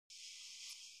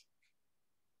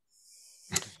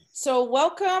So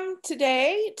welcome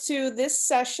today to this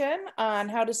session on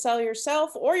how to sell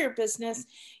yourself or your business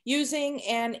using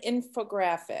an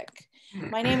infographic.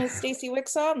 My name is Stacy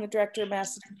Wixall. I'm the director of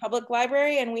Massachusetts Public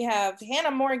Library, and we have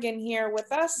Hannah Morgan here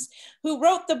with us, who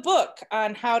wrote the book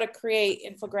on how to create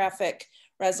infographic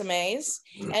resumes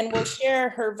and will share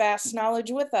her vast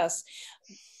knowledge with us.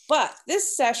 But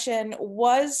this session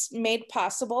was made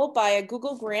possible by a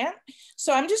Google grant.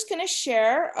 So I'm just going to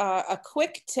share a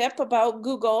quick tip about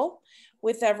Google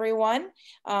with everyone.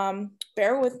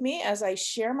 Bear with me as I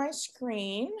share my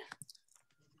screen.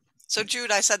 So Jude,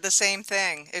 I said the same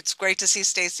thing. It's great to see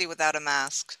Stacy without a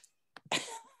mask.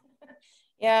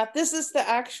 Yeah, this is the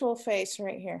actual face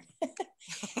right here.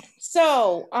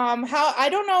 So I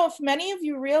don't know if many of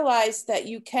you realize that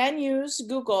you can use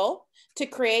Google to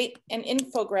create an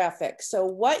infographic. So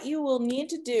what you will need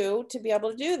to do to be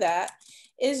able to do that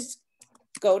is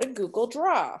go to Google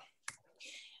Draw.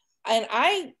 And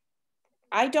I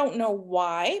don't know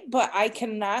why, but I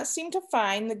cannot seem to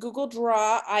find the Google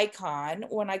Draw icon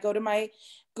when I go to my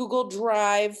Google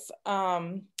Drive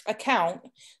account.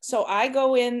 So I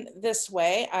go in this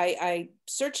way, I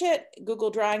search it, Google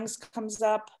Drawings comes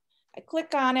up, I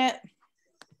click on it.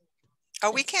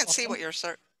 Oh, we can't see what you're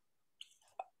searching.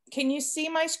 Can you see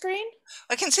my screen?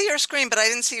 I can see your screen, but I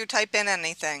didn't see you type in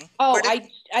anything. Oh,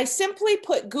 I simply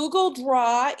put Google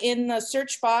Draw in the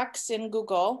search box in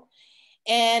Google,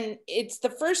 and it's the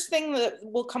first thing that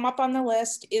will come up on the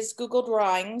list is Google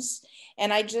Drawings,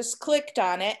 and I just clicked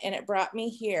on it and it brought me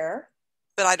here.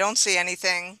 But I don't see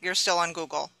anything. You're still on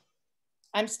Google.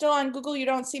 I'm still on Google. You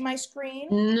don't see my screen?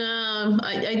 No,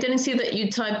 I didn't see that you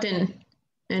typed in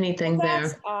anything there.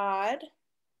 That's odd.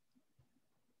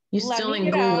 You're still in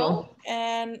Google.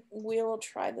 And we'll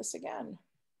try this again.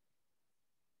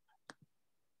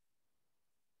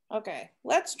 Okay,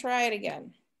 let's try it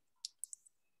again.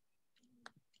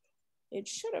 It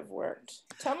should have worked.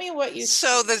 Tell me what you see.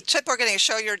 So the tip we're getting,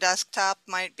 show your desktop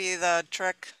might be the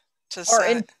trick to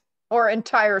set. Or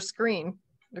entire screen,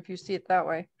 if you see it that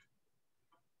way.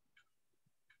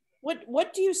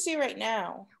 What do you see right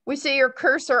now? We see your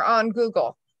cursor on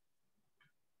Google.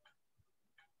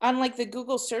 On like the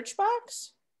Google search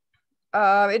box?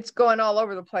 It's going all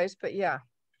over the place, but yeah.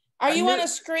 Are you on a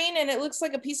screen and it looks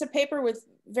like a piece of paper with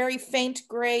very faint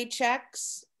gray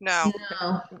checks? No.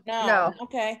 No.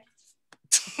 Okay.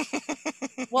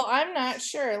 Well, I'm not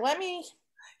sure. Let me.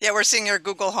 Yeah, we're seeing your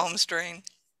Google home screen.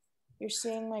 You're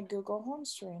seeing my Google home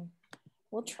screen.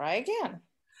 We'll try again.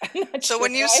 So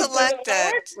when you select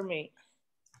it, for me.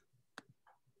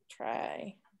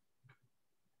 Try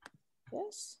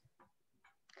this.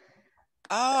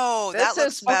 Oh, that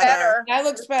looks better. That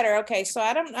looks better. Okay, so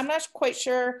I'm not quite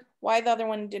sure why the other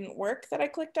one didn't work that I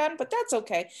clicked on, but that's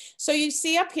okay. So you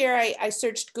see up here, I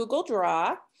searched Google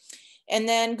Draw, and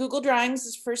then Google Drawings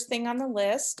is first thing on the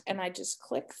list, and I just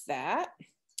click that,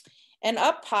 and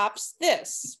up pops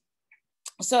this.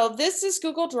 So this is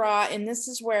Google Draw, and this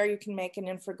is where you can make an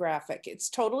infographic. It's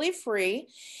totally free,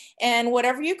 and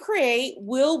whatever you create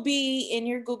will be in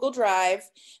your Google Drive.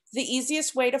 The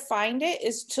easiest way to find it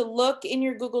is to look in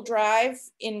your Google Drive.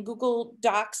 In Google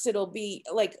Docs, it'll be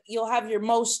like you'll have your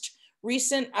most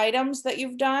recent items that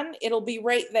you've done. It'll be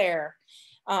right there,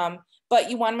 but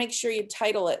you want to make sure you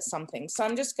title it something. So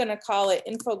I'm just going to call it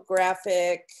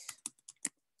Infographic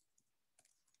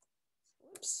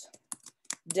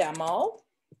Demo.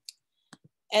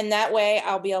 And that way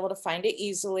I'll be able to find it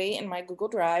easily in my Google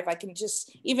Drive. I can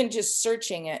even just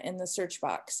searching it in the search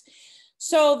box.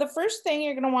 So the first thing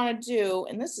you're gonna wanna do,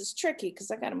 and this is tricky because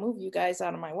I gotta move you guys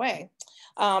out of my way,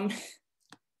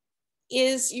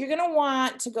 is you're gonna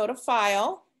want to go to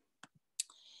File,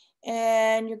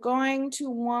 and you're going to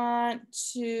want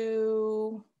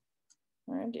to,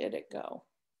 where did it go?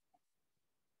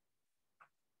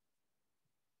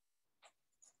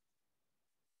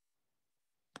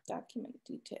 Document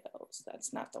details,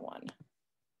 that's not the one.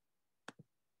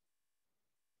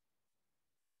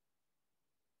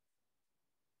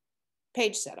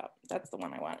 Page setup, that's the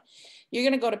one I want. You're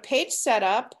gonna go to page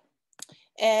setup,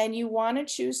 and you wanna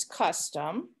choose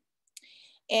custom.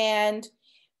 And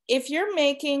if you're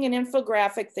making an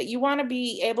infographic that you wanna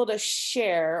be able to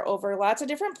share over lots of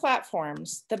different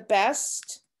platforms, the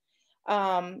best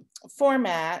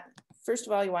format, first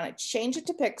of all, you wanna change it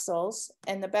to pixels,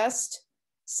 and the best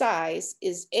size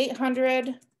is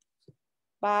 800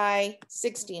 by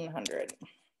 1600.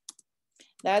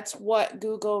 That's what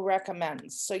Google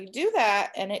recommends. So you do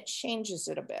that and it changes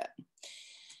it a bit.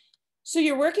 So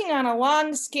you're working on a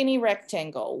long skinny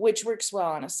rectangle, which works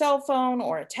well on a cell phone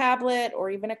or a tablet or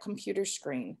even a computer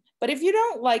screen. But if you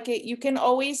don't like it, you can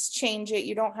always change it.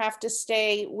 You don't have to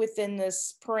stay within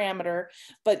this parameter,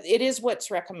 but it is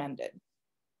what's recommended.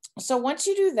 So once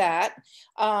you do that,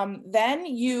 then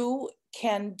you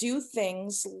can do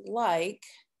things like,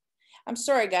 I'm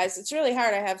sorry guys, it's really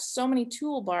hard. I have so many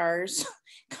toolbars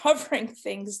covering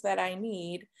things that I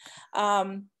need.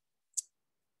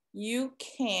 You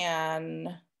can,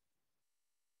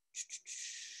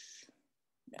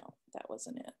 no, that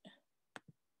wasn't it.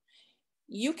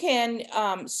 You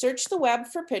can search the web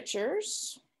for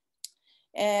pictures.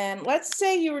 And let's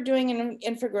say you were doing an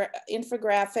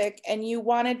infographic and you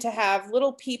wanted to have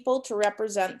little people to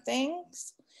represent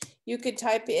things. You could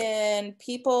type in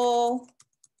people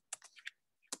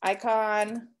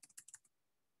icon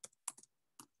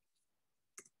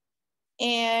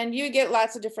and you get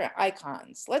lots of different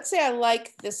icons. Let's say I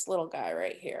like this little guy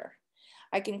right here.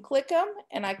 I can click him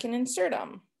and I can insert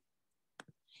him.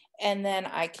 And then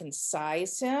I can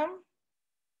size him.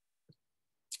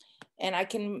 And I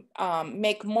can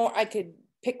make more, I could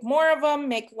pick more of them,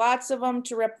 make lots of them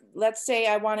to let's say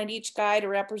I wanted each guy to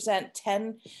represent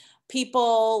 10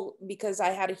 people because I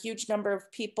had a huge number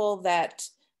of people that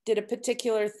did a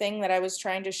particular thing that I was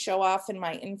trying to show off in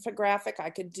my infographic. I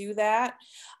could do that.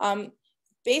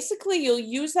 Basically, you'll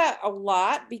use that a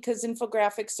lot because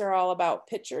infographics are all about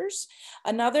pictures.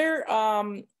 Another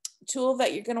tool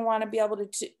that you're going to want to be able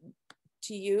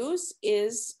to use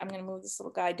is, I'm going to move this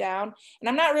little guy down, and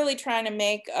I'm not really trying to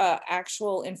make an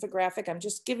actual infographic. I'm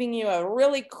just giving you a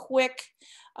really quick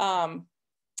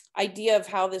idea of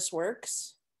how this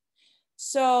works.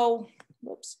 So,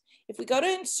 whoops. If we go to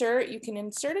insert, you can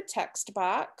insert a text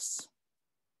box,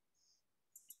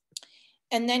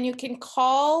 and then you can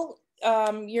call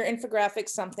your infographic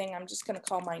something. I'm just going to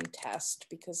call mine test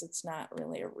because it's not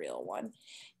really a real one.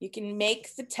 You can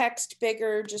make the text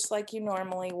bigger just like you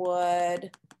normally would.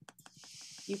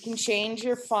 You can change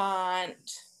your font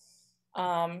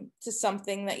to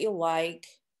something that you like.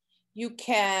 You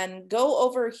can go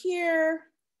over here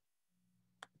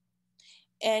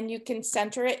and you can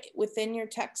center it within your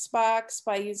text box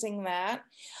by using that.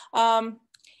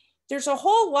 There's a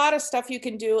whole lot of stuff you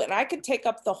can do, and I could take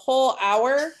up the whole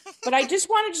hour, but I just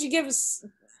wanted you to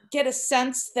get a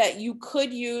sense that you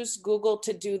could use Google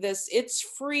to do this. It's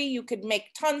free. You could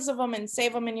make tons of them and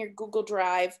save them in your Google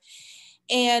Drive.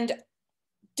 And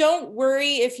don't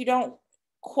worry if you don't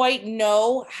quite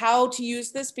know how to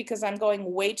use this because I'm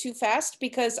going way too fast,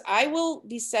 because I will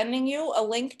be sending you a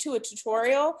link to a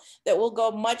tutorial that will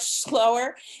go much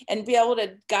slower and be able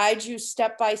to guide you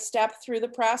step by step through the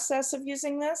process of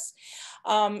using this.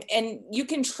 And you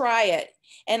can try it.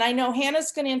 And I know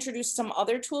Hannah's going to introduce some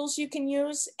other tools you can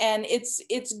use, and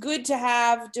it's good to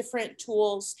have different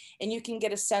tools and you can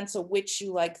get a sense of which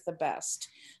you like the best.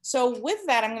 So with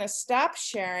that, I'm going to stop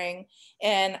sharing,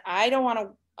 and I don't want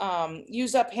to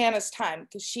use up Hannah's time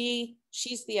because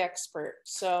she's the expert.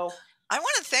 So I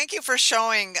want to thank you for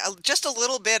showing just a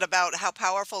little bit about how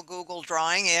powerful Google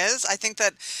Drawing is. I think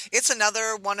that it's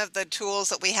another one of the tools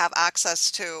that we have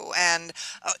access to. And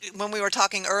when we were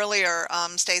talking earlier,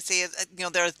 Stacy, you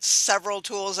know, there are several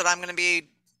tools that I'm going to be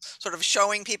sort of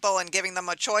showing people and giving them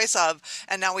a choice of,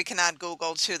 and now we can add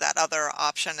Google to that other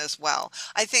option as well.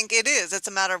 I think it's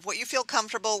a matter of what you feel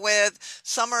comfortable with.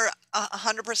 Some are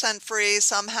 100% free,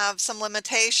 some have some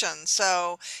limitations.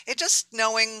 So it's just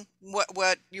knowing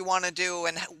what you want to do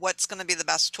and what's going to be the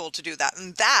best tool to do that.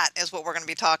 And that is what we're going to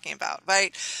be talking about,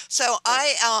 right? So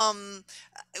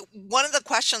one of the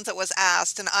questions that was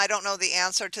asked, and I don't know the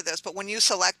answer to this, but when you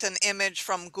select an image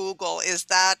from Google, is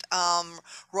that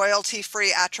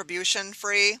royalty-free,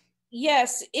 attribution-free?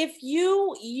 Yes, if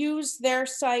you use their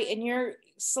site and you're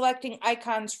selecting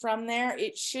icons from there,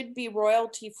 it should be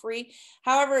royalty-free.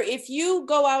 However, if you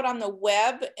go out on the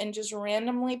web and just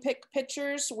randomly pick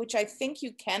pictures, which I think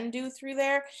you can do through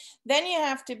there, then you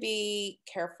have to be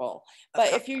careful. But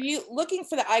Okay. if you're looking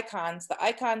for the icons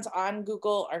on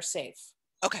Google are safe.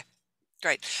 Okay,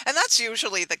 great. And that's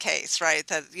usually the case, right?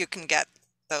 That you can get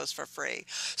those for free.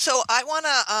 So I'm going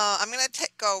to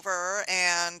take over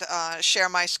and share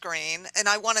my screen. And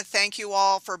I want to thank you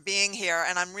all for being here.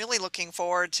 And I'm really looking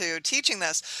forward to teaching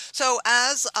this. So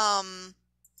as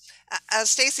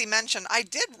Stacy mentioned, I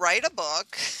did write a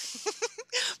book,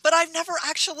 but I've never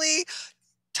actually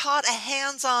taught a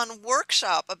hands-on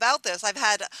workshop about this. I've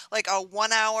had like a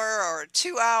 1 hour or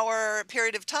 2 hour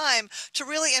period of time to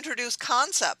really introduce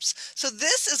concepts. So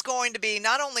this is going to be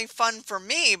not only fun for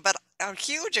me, but a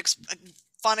huge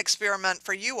fun experiment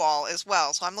for you all as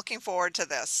well. So I'm looking forward to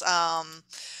this.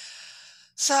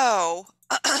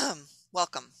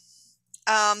 Welcome.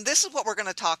 This is what we're going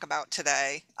to talk about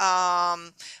today.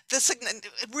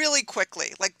 Really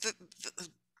quickly, like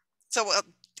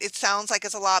it sounds like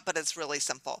it's a lot, but it's really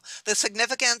simple. The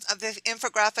significance of the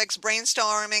infographics,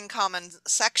 brainstorming, common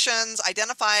sections,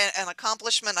 identify an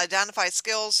accomplishment, identify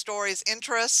skills, stories,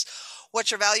 interests,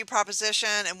 what's your value proposition,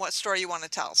 and what story you want to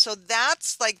tell. So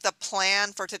that's like the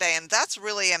plan for today. And that's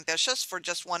really ambitious for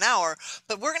just 1 hour,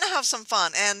 but we're going to have some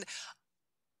fun. And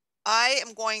I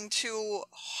am going to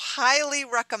highly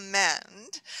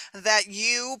recommend that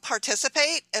you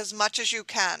participate as much as you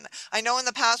can. I know in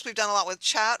the past we've done a lot with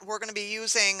chat. We're going to be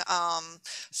using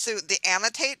so the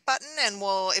annotate button, and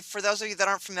if for those of you that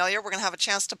aren't familiar, we're going to have a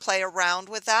chance to play around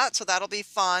with that, so that'll be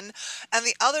fun. And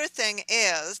the other thing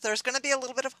is there's going to be a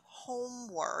little bit of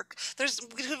homework.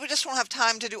 We just won't have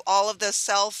time to do all of this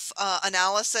self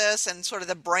analysis and sort of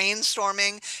the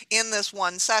brainstorming in this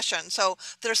one session. So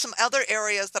there's some other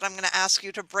areas that I'm going to ask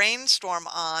you to brainstorm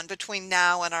on between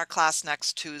now and our class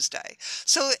next Tuesday.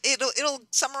 So it'll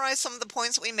summarize some of the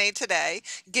points that we made today,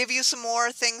 give you some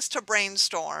more things to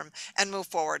brainstorm, and move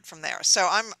forward from there. So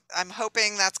I'm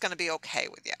hoping that's going to be okay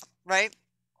with you, right?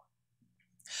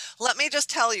 Let me just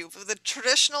tell you, for the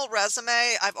traditional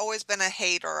resume, I've always been a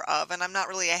hater of, and I'm not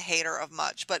really a hater of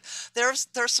much, but there's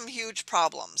some huge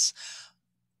problems.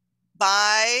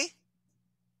 By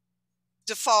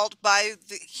default, by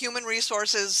the human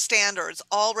resources standards,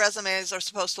 all resumes are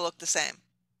supposed to look the same.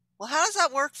 Well, how does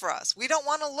that work for us? We don't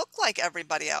want to look like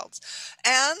everybody else.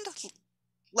 And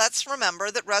let's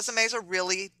remember that resumes are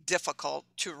really difficult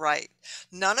to write.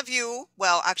 None of you,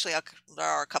 well, actually, there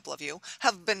are a couple of you,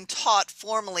 have been taught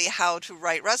formally how to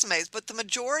write resumes, but the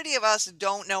majority of us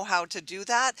don't know how to do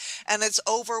that, and it's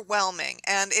overwhelming.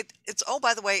 And it's, oh,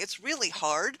 by the way, it's really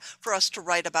hard for us to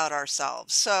write about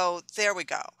ourselves. So there we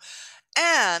go.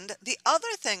 And the other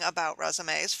thing about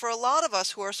resumes, for a lot of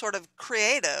us who are sort of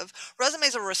creative,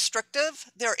 resumes are restrictive,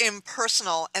 they're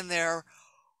impersonal, and they're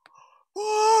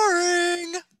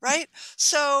boring, right?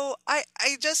 So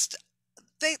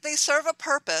they serve a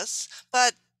purpose,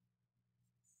 but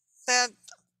then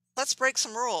let's break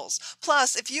some rules.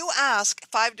 Plus, if you ask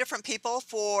 5 different people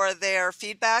for their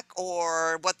feedback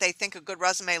or what they think a good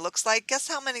resume looks like, guess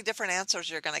how many different answers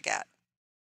you're going to get?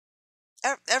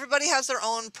 Everybody has their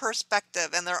own perspective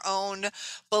and their own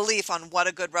belief on what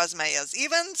a good resume is.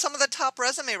 Even some of the top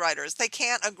resume writers, they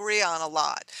can't agree on a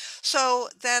lot. So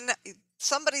then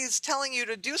somebody's telling you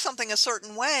to do something a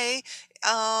certain way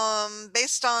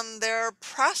based on their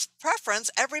preference.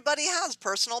 Everybody has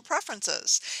personal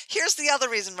preferences. Here's the other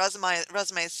reason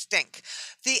resumes stink.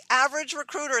 The average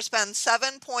recruiter spends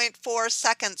 7.4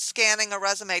 seconds scanning a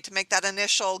resume to make that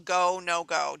initial go,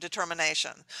 no-go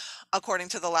determination, according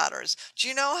to the ladders. Do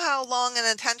you know how long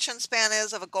an attention span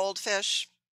is of a goldfish?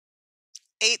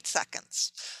 8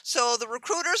 seconds. So the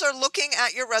recruiters are looking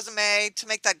at your resume to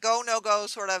make that go, no-go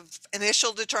sort of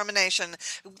initial determination,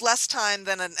 less time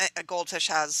than a goldfish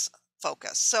has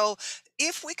focus. So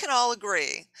if we can all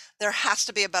agree, there has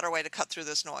to be a better way to cut through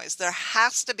this noise. There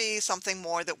has to be something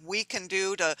more that we can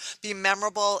do to be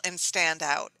memorable and stand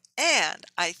out. And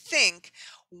I think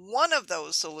one of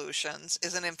those solutions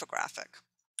is an infographic.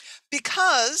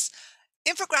 Because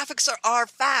infographics are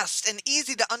fast and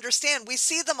easy to understand. We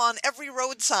see them on every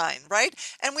road sign, right?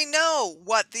 And we know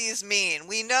what these mean.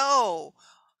 We know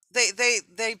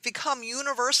they become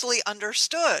universally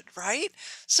understood, right?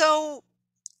 So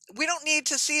we don't need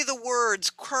to see the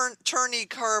words turny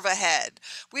curve ahead.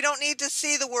 We don't need to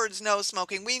see the words no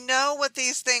smoking. We know what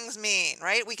these things mean,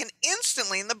 right? We can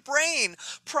instantly, in the brain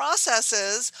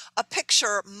processes a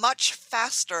picture much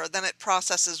faster than it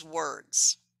processes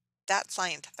words. That's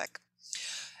scientific.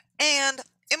 And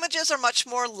images are much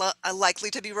more likely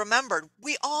to be remembered.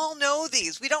 We all know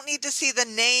these. We don't need to see the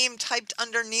name typed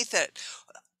underneath it.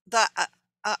 The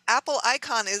Apple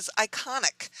icon is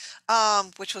iconic,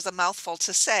 which was a mouthful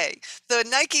to say. The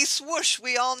Nike swoosh,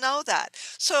 we all know that.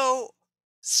 So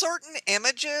certain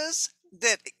images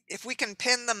that if we can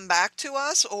pin them back to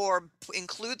us or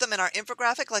include them in our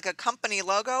infographic, like a company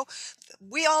logo,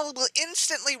 we all will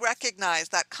instantly recognize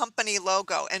that company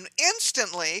logo. And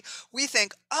instantly we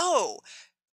think, oh,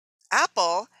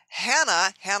 Apple,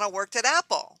 Hannah worked at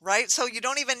Apple, right? So you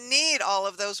don't even need all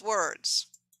of those words.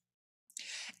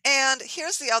 And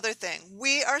here's the other thing.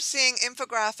 We are seeing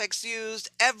infographics used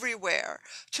everywhere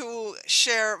to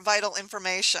share vital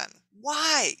information.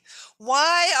 Why?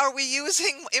 Why are we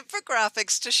using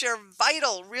infographics to share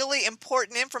vital, really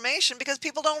important information? Because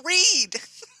people don't read.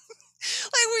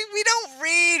 Like we don't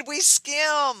read, we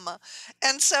skim.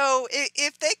 And so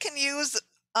if they can use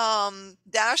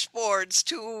dashboards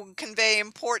to convey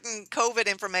important COVID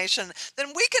information,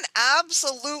 then we can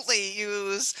absolutely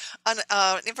use an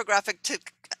infographic to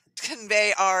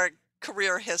convey our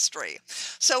career history.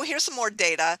 So here's some more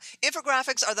data.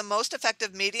 Infographics are the most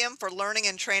effective medium for learning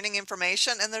and training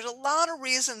information, and there's a lot of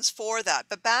reasons for that.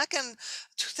 But back in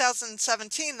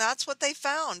 2017, that's what they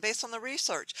found based on the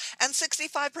research. And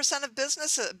 65% of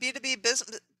businesses, B2B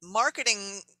business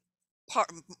marketing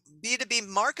B2B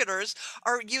marketers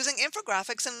are using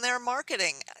infographics in their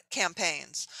marketing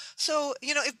campaigns. So,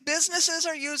 if businesses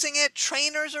are using it,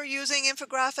 trainers are using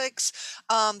infographics,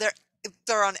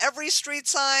 they're on every street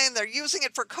sign, they're using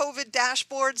it for COVID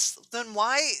dashboards, then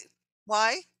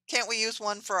why can't we use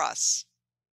one for us?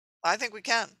 I think we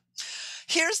can.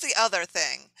 Here's the other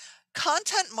thing.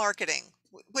 Content marketing,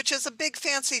 which is a big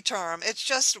fancy term. It's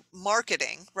just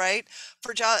marketing, right?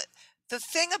 For the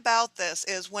thing about this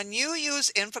is when you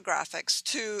use infographics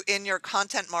in your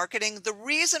content marketing, the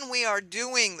reason we are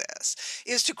doing this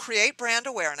is to create brand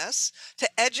awareness, to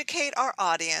educate our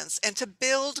audience, and to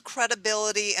build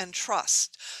credibility and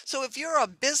trust. So if you're a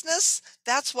business,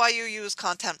 that's why you use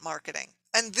content marketing.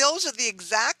 And those are the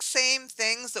exact same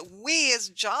things that we as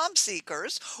job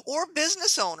seekers or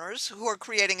business owners who are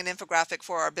creating an infographic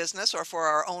for our business or for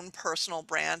our own personal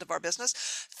brand of our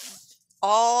business,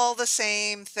 all the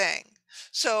same thing.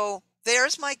 So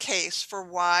there's my case for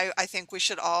why I think we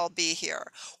should all be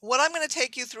here. What I'm going to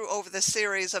take you through over the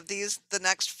series of the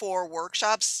next 4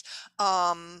 workshops,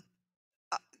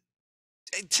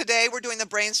 today we're doing the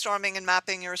brainstorming and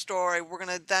mapping your story. We're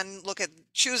going to then look at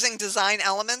choosing design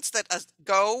elements that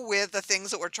go with the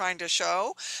things that we're trying to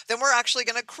show. Then we're actually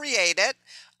going to create it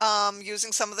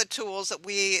using some of the tools that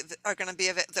we're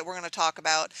going to talk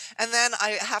about. And then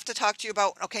I have to talk to you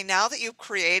about, okay, now that you've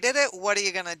created it, what are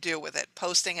you going to do with it?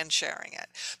 Posting and sharing it.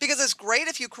 Because it's great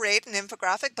if you create an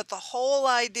infographic, but the whole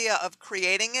idea of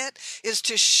creating it is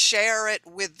to share it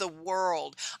with the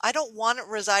world. I don't want it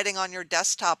residing on your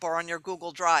desktop or on your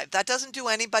Google Drive. That doesn't do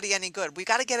anybody any good. We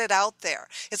got to get it out there.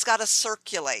 It's got to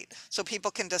circulate so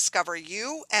people can discover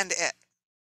you and it.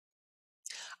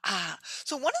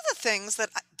 So one of the things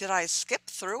did I skip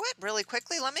through it really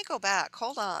quickly? Let me go back.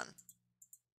 Hold on.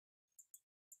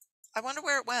 I wonder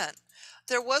where it went.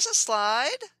 There was a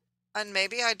slide and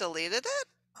maybe I deleted it.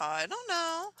 I don't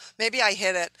know. Maybe I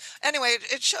hid it. Anyway,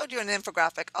 it showed you an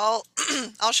infographic. I'll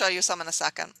show you some in a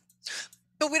second.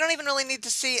 But we don't even really need to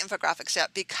see infographics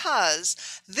yet because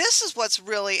this is what's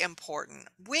really important.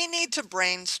 We need to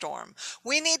brainstorm.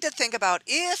 We need to think about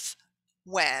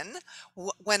when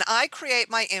I create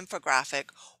my infographic,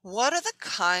 what are the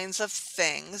kinds of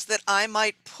things that I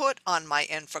might put on my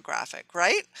infographic,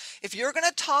 right? If you're going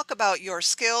to talk about your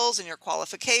skills and your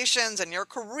qualifications and your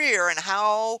career and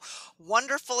how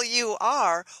wonderful you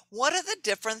are, what are the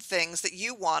different things that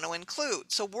you want to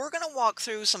include? So we're going to walk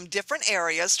through some different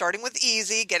areas, starting with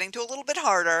easy, getting to a little bit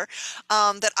harder,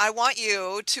 that I want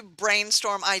you to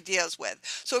brainstorm ideas with.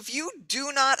 So if you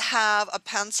do not have a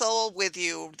pencil with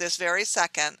you this very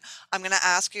second, I'm going to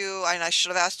ask you, and I should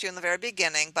have asked you in the very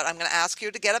beginning, but I'm going to ask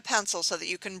you to get a pencil so that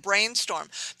you can brainstorm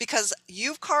because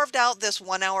you've carved out this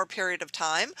 1 hour period of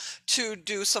time to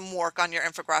do some work on your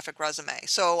infographic resume.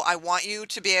 So I want you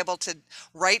to be able to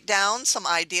write down some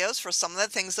ideas for some of the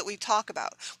things that we talk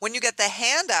about. When you get the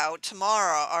handout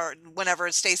tomorrow or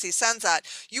whenever Stacy sends that,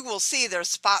 you will see there's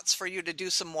spots for you to do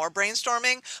some more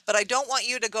brainstorming, but I don't want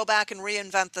you to go back and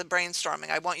reinvent the brainstorming.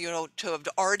 I want you to have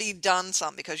already done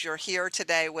some because you're here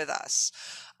today with us.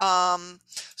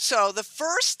 So the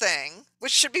first thing,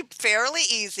 which should be fairly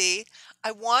easy,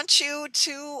 I want you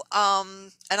to,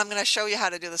 and I'm going to show you how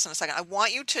to do this in a second. I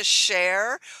want you to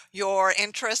share your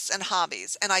interests and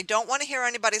hobbies. And I don't want to hear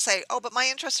anybody say, oh, but my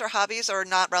interests or hobbies are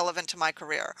not relevant to my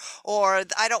career, or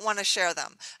I don't want to share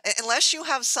them. Unless you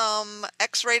have some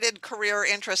X-rated career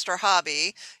interest or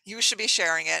hobby, you should be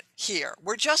sharing it here.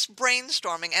 We're just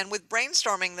brainstorming. And with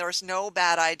brainstorming, there's no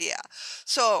bad idea.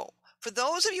 So for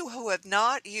those of you who have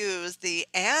not used the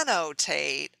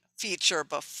annotate feature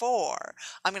before,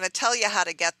 I'm going to tell you how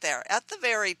to get there. At the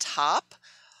very top,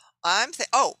 at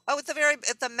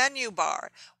the menu bar,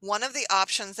 one of the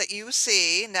options that you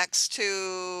see next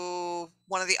to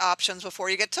one of the options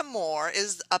before you get to more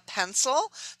is a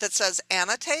pencil that says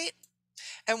annotate.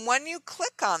 And when you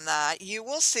click on that, you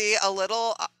will see a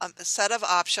little set of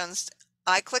options.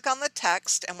 I click on the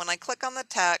text, and when I click on the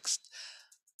text,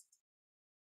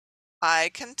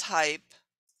 I can type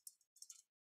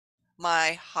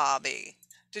my hobby.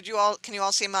 Can you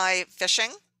all see my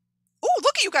fishing? Oh,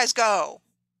 look at you guys go.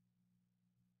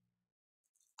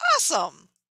 Awesome.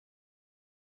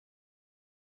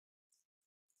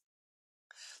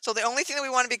 So the only thing that we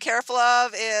want to be careful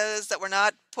of is that we're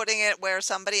not putting it where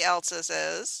somebody else's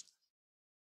is.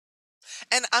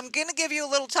 And I'm going to give you a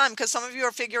little time because some of you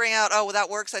are figuring out, oh, well, that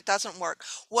works, that doesn't work.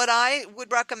 What I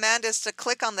would recommend is to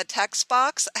click on the text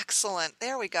box. Excellent.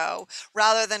 There we go.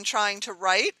 Rather than trying to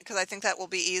write, because I think that will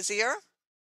be easier.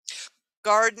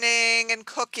 Gardening and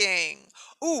cooking.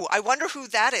 Ooh, I wonder who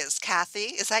that is,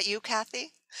 Kathy. Is that you,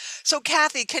 Kathy? So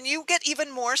Kathy, can you get even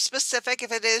more specific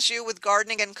if it is you with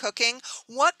gardening and cooking?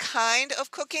 What kind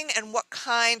of cooking and what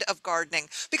kind of gardening?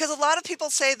 Because a lot of people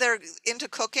say they're into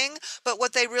cooking, but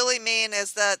what they really mean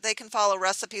is that they can follow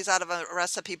recipes out of a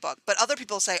recipe book. But other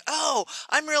people say, oh,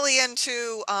 I'm really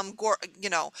into,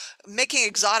 making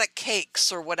exotic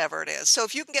cakes or whatever it is. So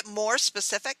if you can get more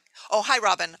specific. Oh, hi,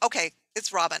 Robin. Okay.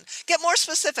 It's Robin. Get more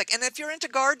specific. And if you're into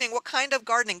gardening, what kind of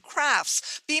gardening?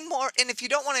 Crafts. Be more. And if you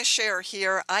don't want to share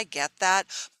here, I get that.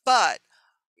 But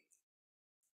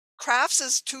crafts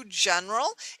is too general.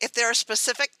 If there are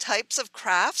specific types of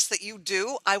crafts that you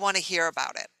do, I want to hear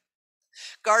about it.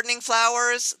 Gardening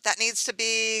flowers, that needs to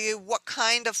be what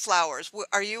kind of flowers?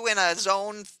 Are you in a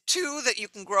zone 2 that you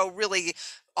can grow really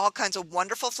all kinds of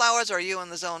wonderful flowers? Or are you in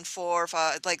the zone 4,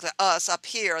 like us up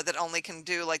here that only can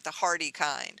do like the hardy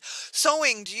kind?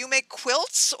 Sewing, do you make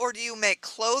quilts or do you make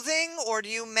clothing or do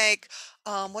you make,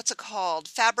 what's it called?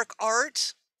 Fabric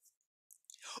art?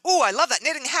 Oh, I love that.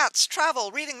 Knitting hats, travel,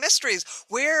 reading mysteries.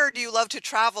 Where do you love to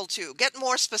travel to? Get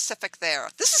more specific there.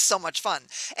 This is so much fun.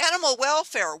 Animal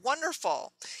welfare,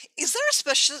 wonderful. Is there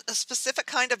a specific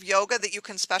kind of yoga that you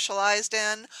can specialize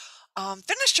in?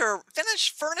 Furniture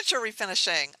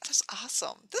refinishing. That's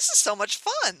awesome. This is so much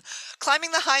fun.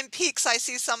 Climbing the high peaks. I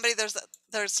see somebody,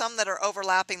 there's some that are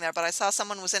overlapping there, but I saw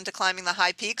someone was into climbing the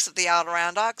high peaks of the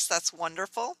Adirondacks. That's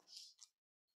wonderful.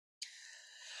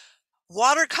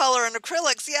 Watercolor and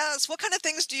acrylics, yes. What kind of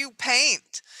things do you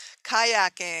paint?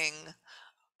 Kayaking,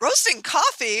 roasting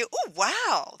coffee. Oh,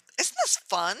 wow. Isn't this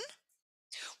fun?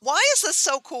 Why is this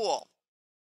so cool?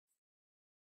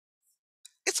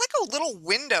 It's like a little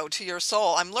window to your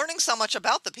soul. I'm learning so much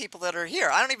about the people that are here.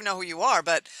 I don't even know who you are,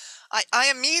 but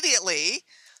I immediately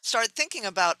start thinking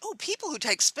about, oh, people who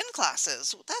take spin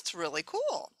classes. Well, that's really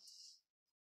cool.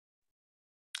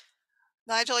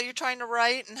 Nigel, are you trying to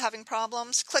write and having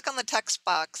problems? Click on the text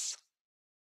box.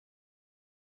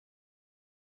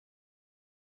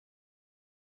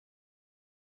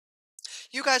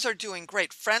 You guys are doing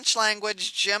great. French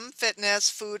language, gym,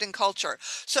 fitness, food, and culture.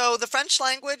 So the French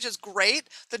language is great.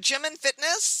 The gym and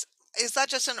fitness, is that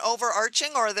just an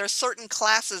overarching or are there certain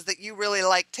classes that you really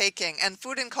like taking? And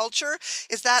food and culture,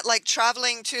 is that like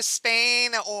traveling to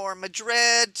Spain or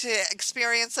Madrid to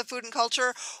experience the food and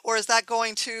culture? Or is that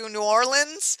going to New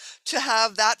Orleans to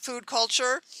have that food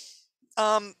culture?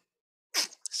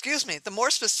 Excuse me, the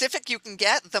more specific you can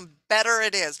get, the better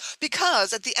it is.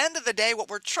 Because at the end of the day, what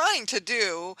we're trying to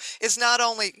do is not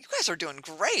only, you guys are doing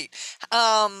great,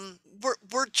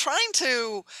 we're trying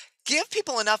to give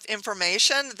people enough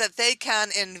information that they can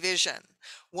envision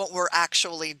what we're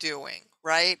actually doing,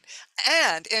 right?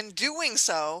 And in doing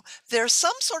so, there's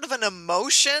some sort of an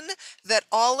emotion that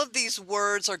all of these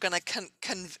words are going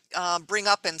to bring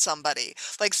up in somebody.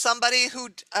 Like somebody who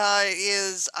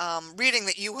is reading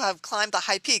that you have climbed the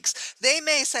high peaks, they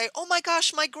may say, oh my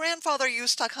gosh, my grandfather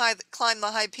used to climb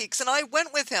the high peaks and I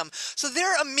went with him. So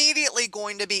they're immediately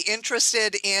going to be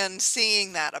interested in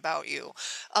seeing that about you.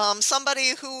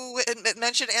 Somebody who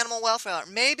mentioned animal welfare,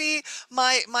 maybe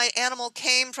my animal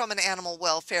came from an animal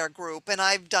welfare group and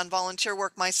I've done volunteer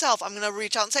work myself. I'm going to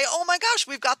reach out and say, oh my gosh,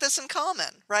 we've got this in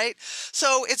common, right?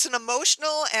 So it's an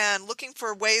emotional and looking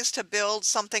for ways to build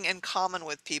something in common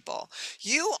with people.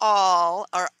 You all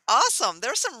are awesome.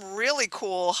 There's some really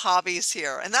cool hobbies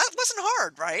here, and that wasn't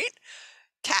hard, right?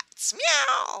 Cats,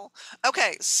 meow.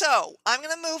 Okay, so I'm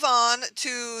going to move on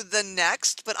to the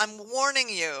next, but I'm warning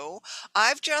you,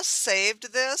 I've just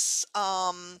saved this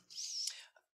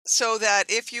so that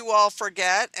if you all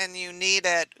forget and you need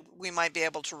it, we might be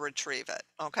able to retrieve it,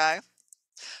 okay?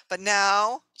 But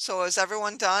now, so is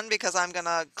everyone done? Because I'm going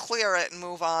to clear it and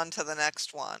move on to the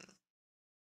next one.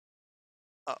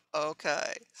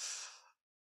 Okay.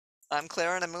 I'm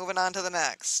clearing and moving on to the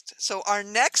next. So our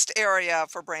next area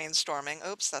for brainstorming,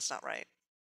 oops, that's not right.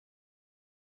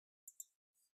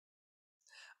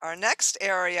 Our next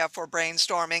area for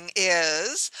brainstorming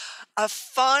is a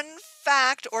fun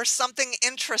fact or something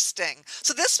interesting.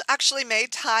 So this actually may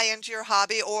tie into your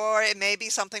hobby or it may be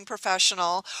something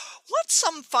professional. What's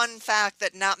some fun fact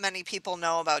that not many people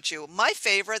know about you? My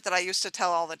favorite that I used to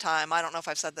tell all the time, I don't know if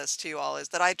I've said this to you all, is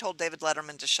that I told David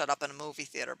Letterman to shut up in a movie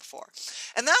theater before.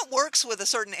 And that works with a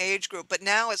certain age group, but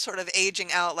now it's sort of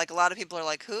aging out. Like a lot of people are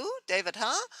like, who? David,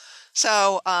 huh?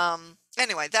 So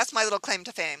anyway, that's my little claim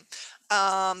to fame.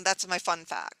 That's my fun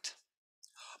fact.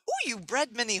 Oh, you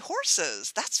bred mini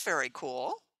horses. That's very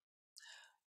cool.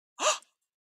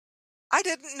 I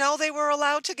didn't know they were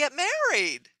allowed to get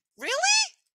married. Really?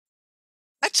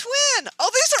 A twin.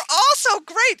 Oh, these are also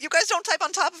great. You guys don't type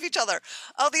on top of each other.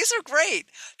 Oh, these are great.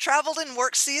 Traveled and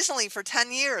worked seasonally for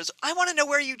 10 years. I want to know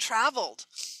where you traveled.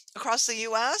 Across the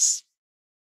US?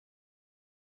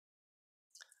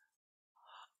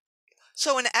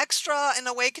 So an extra in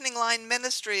Awakening Line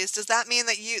Ministries, does that mean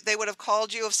that they would have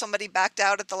called you if somebody backed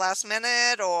out at the last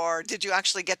minute, or did you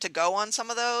actually get to go on some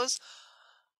of those?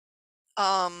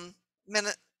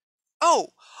 Minute. Oh,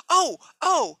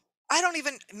 oh, I don't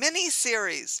even mini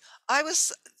series. I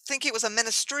was thinking it was a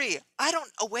ministry. I don't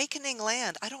Awakening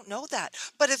Land. I don't know that,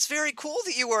 but it's very cool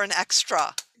that you were an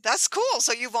extra. That's cool.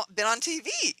 So you've been on TV.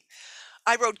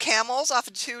 I rode camels off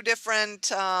of 2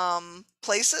 different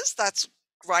places. That's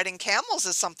riding camels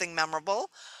is something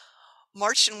memorable.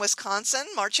 Marched in Wisconsin,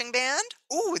 marching band.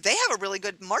 Ooh, they have a really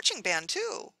good marching band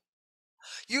too.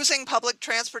 Using public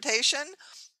transportation,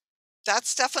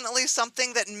 that's definitely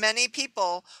something that many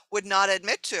people would not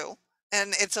admit to.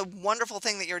 And it's a wonderful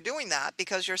thing that you're doing that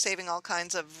because you're saving all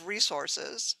kinds of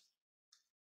resources.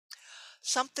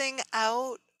 Something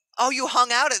out. Oh, you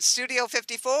hung out at Studio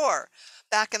 54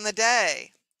 back in the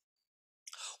day.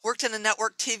 Worked in a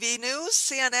network TV news,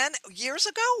 CNN, years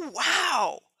ago?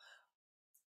 Wow.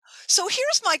 So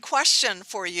here's my question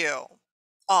for you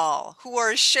all who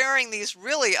are sharing these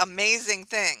really amazing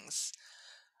things.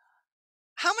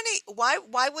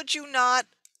 Why would you not,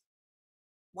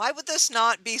 why would this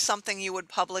not be something you would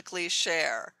publicly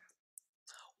share?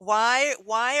 Why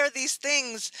are these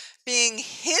things being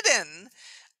hidden?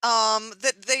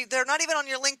 That they're not even on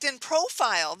your LinkedIn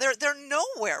profile. They're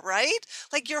nowhere, right?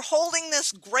 Like you're holding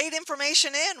this great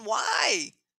information in.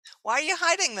 Why? Why are you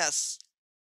hiding this?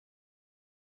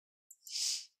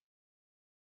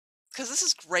 Because this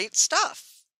is great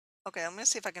stuff. Okay, I'm gonna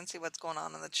see if I can see what's going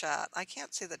on in the chat. I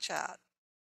can't see the chat.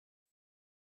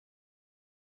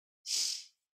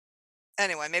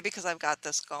 Anyway, maybe because I've got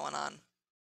this going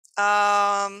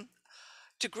on.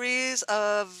 Degrees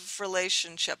of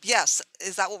relationship. Yes,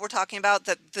 is that what we're talking about?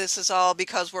 That this is all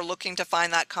because we're looking to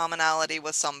find that commonality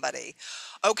with somebody.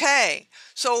 Okay,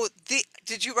 so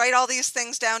did you write all these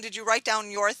things down? Did you write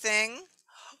down your thing?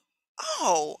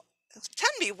 Oh,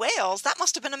 Tenby, Wales. That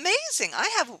must have been amazing. I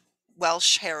have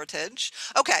Welsh heritage.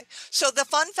 Okay, so the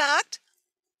fun fact,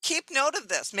 keep note of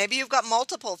this. Maybe you've got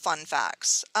multiple fun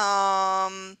facts.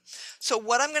 So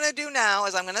what I'm going to do now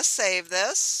is I'm going to save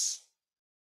this.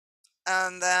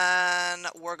 And then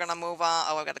we're going to move on.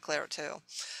 Oh, I've got to clear it too.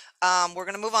 We're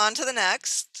going to move on to the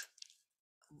next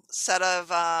set of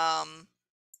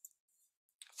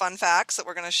fun facts that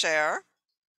we're going to share.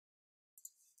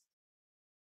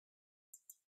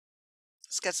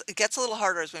 It gets a little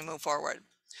harder as we move forward.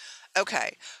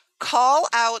 Okay. Call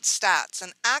out stats.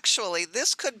 And actually,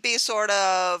 this could be sort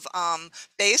of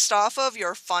based off of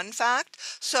your fun fact.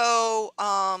 So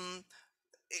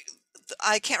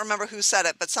I can't remember who said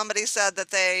it, but somebody said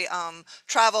that they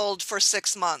traveled for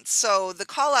 6 months. So the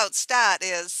call out stat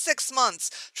is 6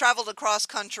 months traveled across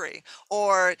country,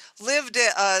 or lived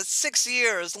 6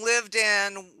 years, lived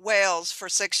in Wales for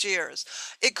 6 years.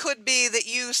 It could be that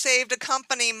you saved a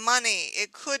company money.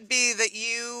 It could be that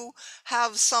you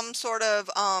have some sort of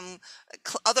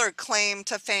other claim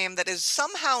to fame that is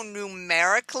somehow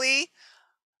numerically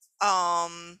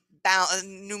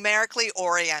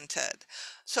oriented.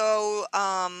 So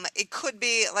it could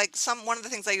be like one of the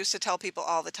things I used to tell people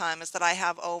all the time is that I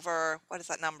have over, what is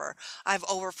that number? I have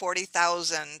over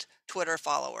 40,000 Twitter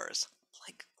followers.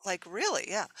 Like really,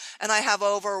 yeah. And I have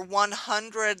over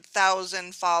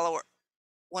 100,000 followers,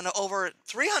 over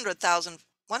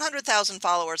 100,000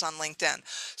 followers on LinkedIn.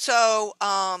 So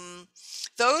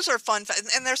those are fun,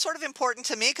 and they're sort of important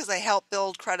to me because they help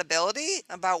build credibility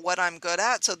about what I'm good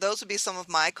at. So those would be some of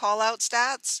my call out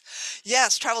stats.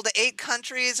 Yes, traveled to 8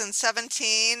 countries and 17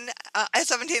 in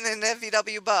the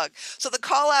VW bug. So the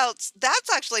call outs,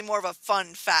 that's actually more of a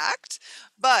fun fact,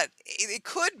 but it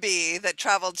could be that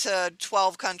traveled to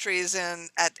 12 countries in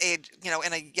a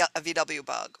VW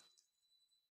bug.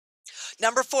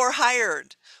 Number 4,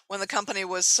 hired when the company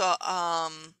was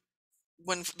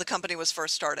when the company was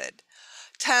first started.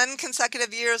 10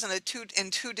 consecutive years and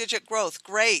two-digit growth.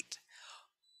 Great.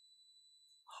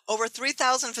 Over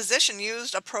 3,000 physicians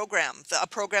used a program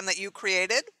that you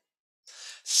created.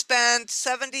 Spent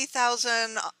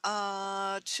 70,000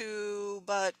 to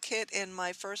butt kit in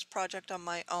my first project on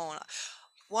my own.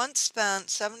 Once spent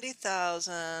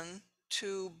 70,000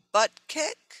 to butt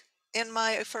kick in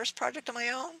my first project on my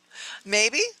own.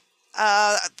 Maybe.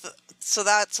 So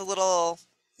that's a little,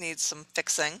 needs some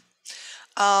fixing.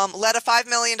 Led a $5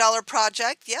 million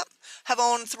project. Yep. Have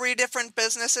owned 3 different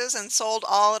businesses and sold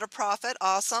all at a profit.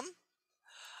 Awesome.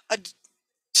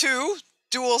 2,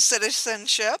 dual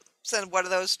citizenship. So what are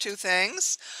those 2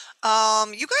 things?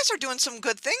 You guys are doing some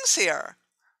good things here.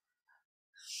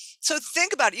 So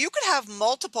think about it. You could have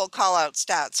multiple call out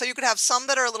stats. So you could have some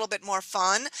that are a little bit more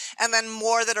fun and then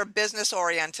more that are business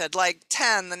oriented, like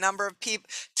 10, the number of people,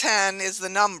 10 is the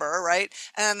number, right?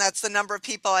 And that's the number of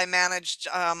people I managed,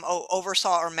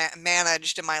 oversaw or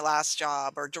managed in my last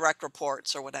job, or direct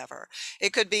reports or whatever.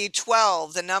 It could be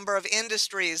 12, the number of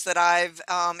industries that I've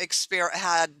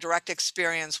had direct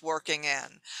experience working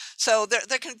in. So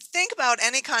they can think about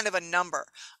any kind of a number.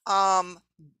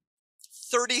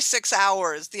 36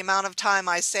 hours, the amount of time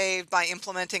I saved by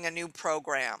implementing a new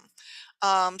program.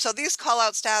 So these call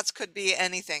out stats could be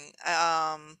anything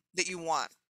that you want.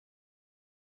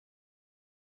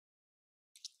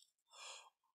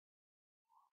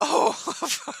 Oh,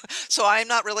 so I'm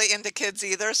not really into kids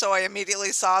either. So I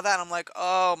immediately saw that. I'm like,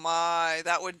 oh my,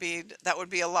 that would be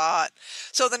a lot.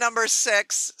 So the number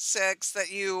 6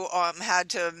 that you had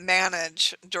to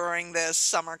manage during this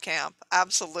summer camp.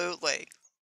 Absolutely.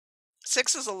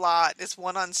 6 is a lot. It's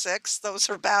 1 on 6. Those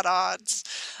are bad odds.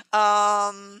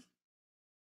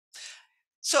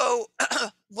 So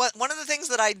one of the things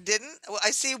that I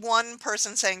see one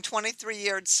person saying 23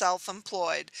 years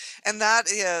self-employed, and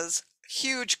that is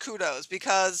huge kudos,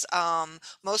 because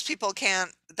most people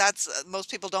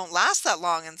don't last that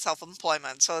long in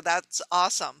self-employment. So that's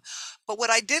awesome. But what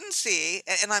I didn't see,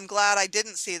 and I'm glad I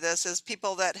didn't see this, is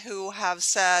people who have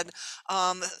said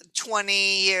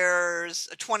 20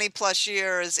 plus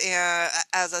years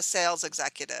as a sales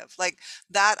executive. Like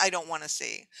that I don't want to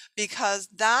see, because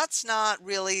that's not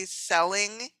really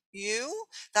selling you.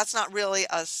 That's not really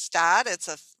a stat. It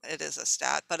is a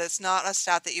stat, but it's not a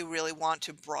stat that you really want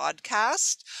to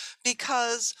broadcast,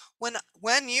 because when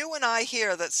you and I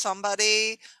hear that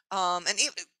somebody, and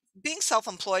even being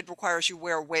self-employed requires you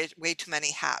wear way too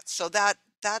many hats. So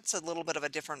that's a little bit of a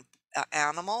different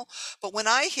animal. But when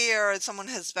I hear someone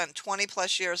has spent 20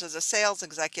 plus years as a sales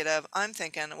executive, I'm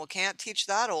thinking, well, can't teach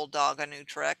that old dog a new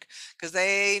trick, because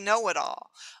they know it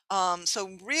all.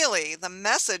 So really the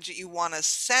message that you want to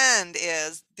send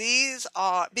is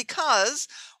because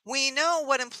we know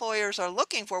what employers are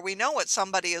looking for. We know what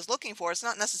somebody is looking for. It's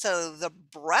not necessarily the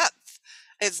breadth.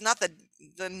 It's not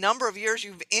the number of years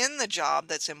you've in the job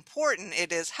that's important.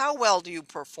 It is how well do you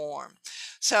perform.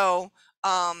 So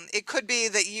it could be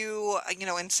that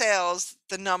in sales,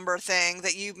 the number thing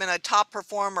that you've been a top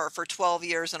performer for 12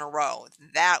 years in a row.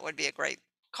 That would be a great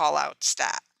call out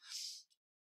stat.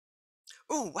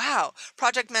 Oh, wow.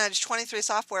 Project managed 23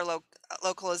 software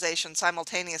localizations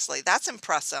simultaneously. That's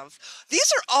impressive.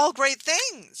 These are all great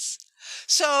things.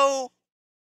 So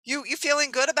you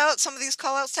feeling good about some of these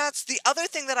call out stats? The other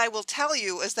thing that I will tell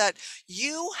you is that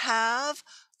you have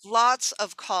lots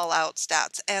of call out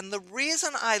stats. And the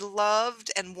reason I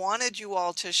loved and wanted you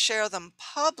all to share them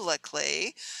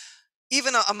publicly,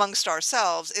 even amongst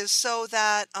ourselves, is so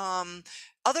that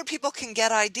other people can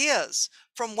get ideas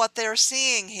from what they're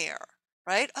seeing here,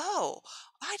 right? Oh,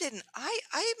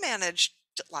 I managed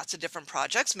lots of different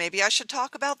projects. Maybe I should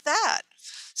talk about that.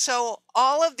 So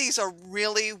all of these are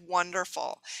really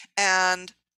wonderful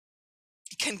and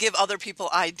can give other people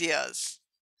ideas.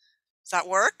 Does that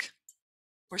work?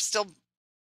 We're still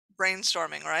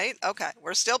brainstorming, right? Okay,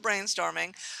 we're still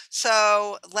brainstorming.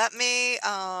 So let me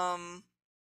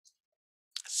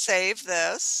save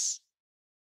this.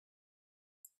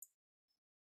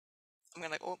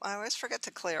 I always forget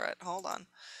to clear it. Hold on.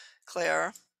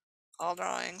 Clear all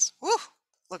drawings. Woo,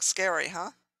 looks scary,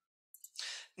 huh?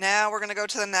 Now we're going to go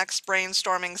to the next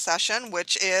brainstorming session,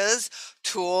 which is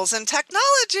tools and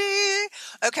technology.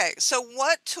 Okay, so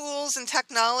what tools and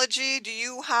technology do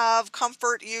you have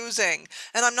comfort using?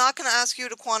 And I'm not going to ask you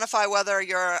to quantify whether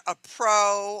you're a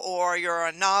pro or you're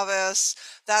a novice.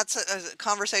 That's a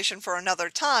conversation for another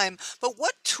time. But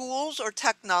what tools or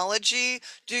technology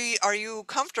are you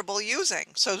comfortable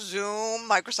using? So Zoom,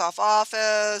 Microsoft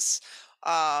Office,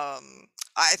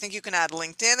 I think you can add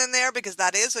LinkedIn in there because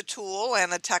that is a tool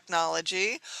and a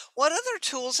technology. What other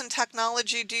tools and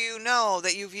technology do you know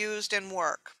that you've used in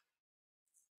work?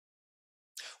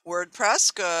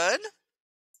 WordPress, good.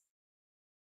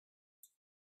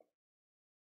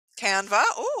 Canva,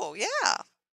 oh, yeah.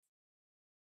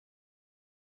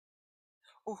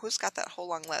 Oh, who's got that whole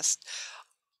long list?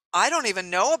 I don't even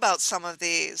know about some of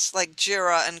these, like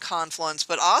Jira and Confluence,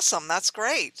 but awesome. That's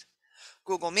great.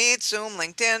 Google Meet, Zoom,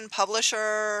 LinkedIn,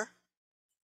 Publisher,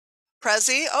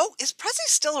 Prezi. Oh, is Prezi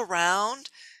still around?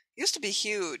 Used to be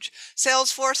huge.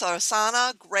 Salesforce or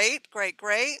Asana, great, great,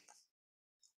 great.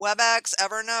 WebEx,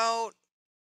 Evernote,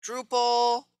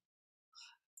 Drupal.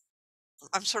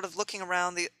 I'm sort of looking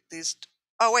around these.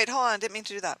 Oh, wait, hold on. Didn't mean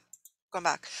to do that. Going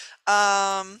back.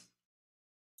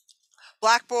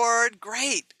 Blackboard,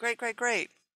 great, great, great, great.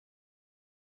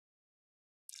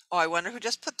 Oh, I wonder who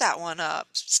just put that one up.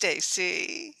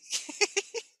 Stacy.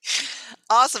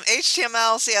 Awesome.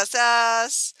 HTML,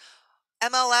 CSS,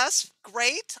 MLS,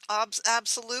 great.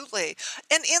 Absolutely.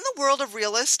 And in the world of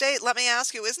real estate, let me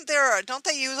ask you, don't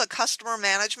they use a customer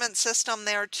management system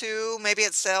there too? Maybe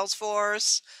it's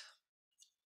Salesforce.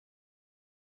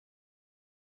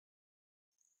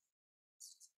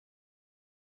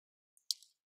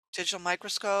 Digital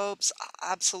microscopes,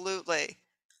 absolutely.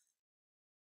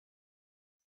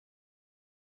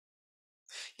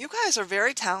 You guys are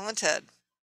very talented.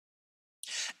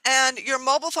 And your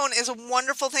mobile phone is a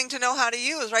wonderful thing to know how to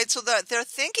use, right? So that they're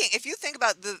thinking, if you think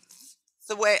about the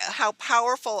way how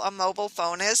powerful a mobile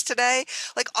phone is today,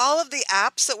 like all of the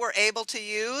apps that we're able to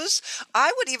use,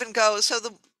 I would even go, so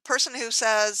the person who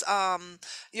says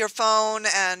your phone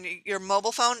and your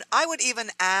mobile phone, I would even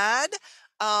add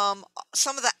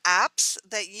some of the apps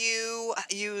that you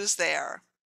use there.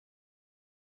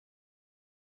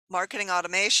 Marketing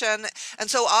automation.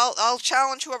 And so I'll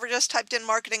challenge whoever just typed in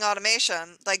marketing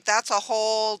automation. Like there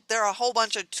are a whole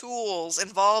bunch of tools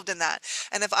involved in that.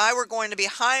 And if I were going to be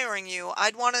hiring you,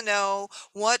 I'd want to know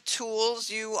what tools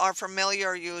you are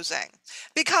familiar using.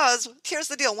 Because here's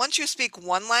the deal, once you speak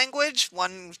one language,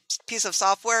 one piece of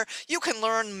software, you can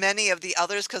learn many of the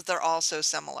others because they're all so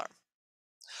similar.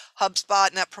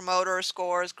 HubSpot, Net Promoter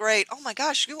Scores, great. Oh my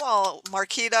gosh, you all,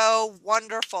 Marketo,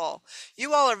 wonderful.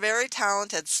 You all are very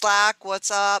talented. Slack,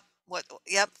 what's up?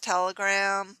 Yep,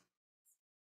 Telegram.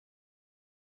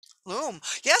 Loom.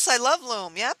 Yes, I love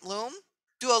Loom. Yep, Loom.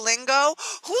 Duolingo.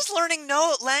 Who's learning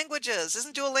no languages?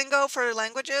 Isn't Duolingo for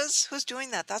languages? Who's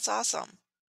doing that? That's awesome.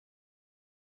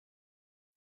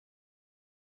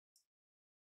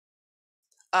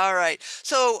 All right.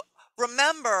 So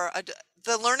remember,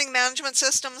 the learning management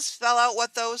systems, spell out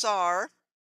what those are.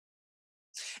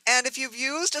 And if you've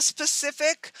used a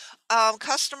specific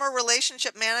customer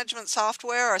relationship management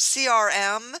software or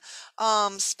CRM,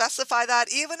 specify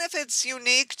that. Even if it's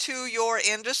unique to your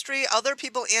industry, other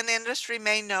people in industry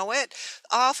may know it.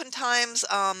 Oftentimes,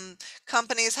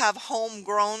 companies have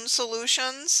homegrown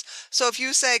solutions. So if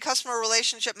you say customer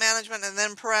relationship management and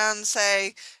then paren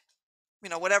say,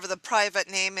 whatever the private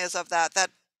name is of that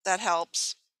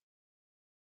helps.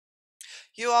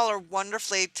 You all are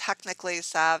wonderfully technically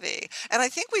savvy. And I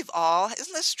think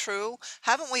isn't this true?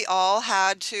 Haven't we all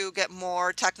had to get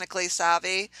more technically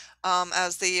savvy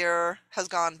as the year has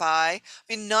gone by?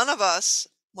 I mean, none of us,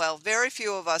 well, very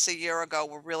few of us a year ago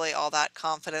were really all that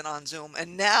confident on Zoom.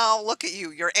 And now look at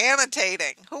you, you're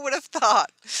annotating. Who would have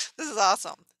thought? This is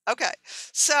awesome. Okay,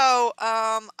 so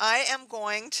I am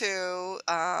going to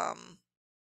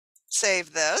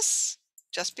save this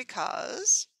just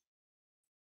because.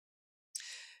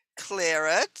 Clear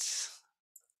it.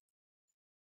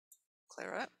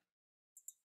 Clear it.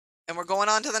 And we're going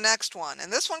on to the next one.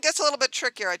 And this one gets a little bit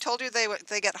trickier. I told you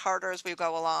they get harder as we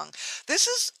go along. This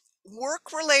is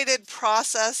work-related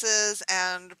processes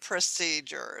and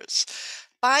procedures.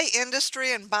 By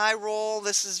industry and by role,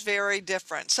 this is very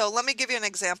different. So let me give you an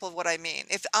example of what I mean.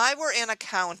 If I were in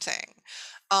accounting,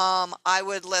 I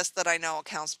would list that I know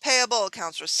accounts payable,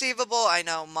 accounts receivable, I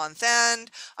know month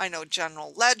end, I know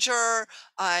general ledger,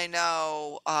 I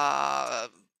know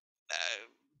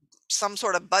some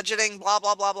sort of budgeting, blah,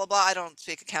 blah, blah, blah, blah. I don't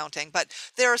speak accounting, but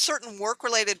there are certain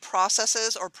work-related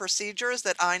processes or procedures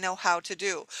that I know how to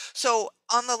do. So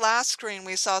on the last screen,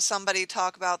 we saw somebody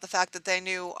talk about the fact that they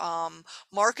knew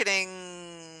marketing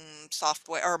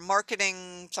software or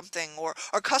marketing something or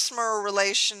customer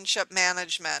relationship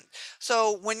management.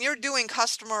 So when you're doing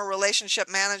customer relationship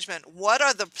management, what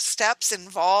are the steps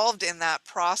involved in that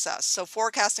process? So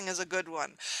forecasting is a good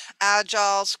one.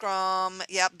 Agile, Scrum,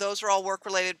 yep, those are all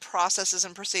work-related processes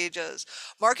and procedures.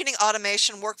 Marketing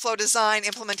automation, workflow design,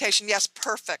 implementation, yes,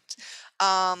 perfect.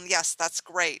 Yes, that's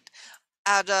great.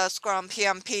 Agile, Scrum,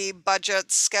 PMP,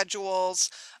 budgets, schedules.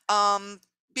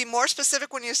 Be more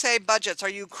specific when you say budgets. Are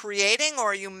you creating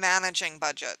or are you managing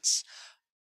budgets?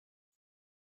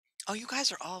 Oh, you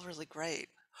guys are all really great.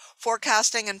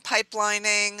 Forecasting and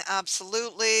pipelining,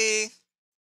 absolutely.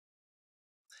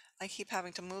 I keep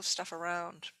having to move stuff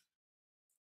around.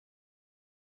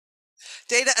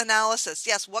 Data analysis.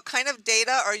 Yes, what kind of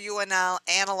data are you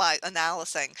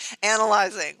analyzing?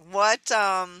 Analyzing. What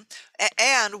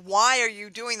and why are you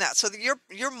doing that? So that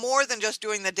you're more than just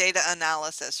doing the data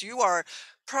analysis. You are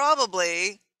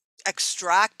probably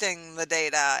extracting the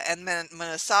data and then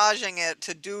massaging it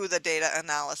to do the data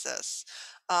analysis.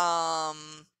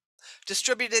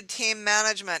 Distributed team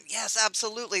management. Yes,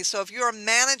 absolutely. So if you're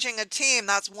managing a team,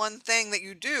 that's one thing that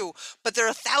you do, but there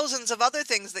are thousands of other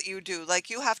things that you do. Like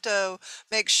you have to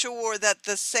make sure that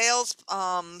the sales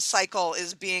cycle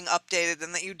is being updated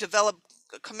and that you develop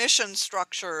commission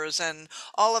structures and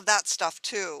all of that stuff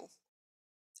too.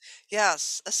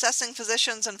 Yes, assessing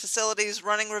physicians and facilities,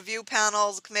 running review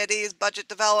panels, committees, budget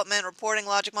development, reporting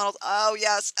logic models. Oh,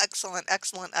 yes, excellent,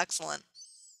 excellent, excellent.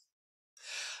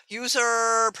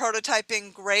 User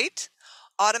prototyping, great.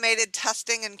 Automated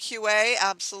testing and QA,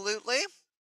 absolutely.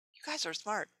 You guys are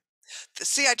smart.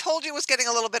 See, I told you it was getting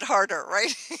a little bit harder,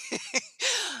 right?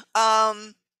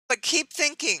 But keep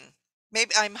thinking.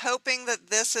 Maybe I'm hoping that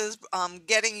this is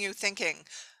getting you thinking.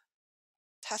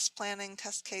 Test planning,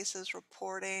 test cases,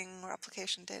 reporting,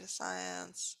 replication data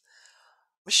science.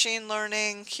 Machine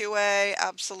learning, QA,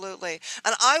 absolutely.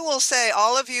 And I will say,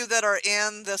 all of you that are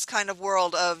in this kind of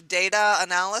world of data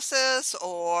analysis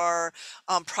or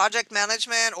project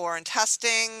management or in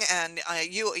testing and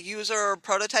user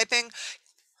prototyping,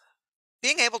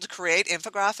 being able to create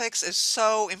infographics is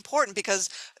so important because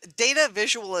data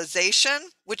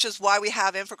visualization, which is why we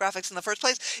have infographics in the first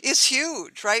place, is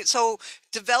huge, right? So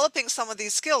developing some of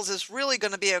these skills is really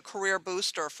going to be a career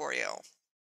booster for you,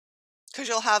 because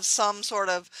you'll have some sort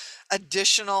of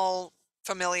additional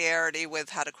familiarity with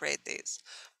how to create these.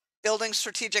 Building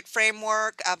strategic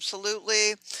framework,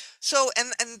 absolutely. So,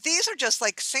 and these are just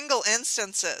like single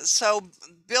instances. So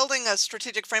building a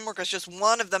strategic framework is just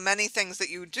one of the many things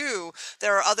that you do.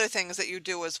 There are other things that you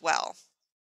do as well.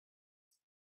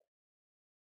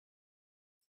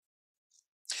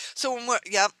 So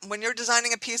when you're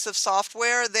designing a piece of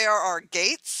software, there are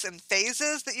gates and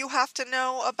phases that you have to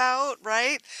know about,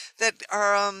 right? That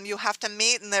are you have to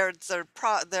meet, and that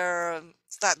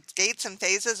gates and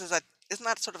phases isn't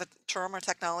that sort of a term or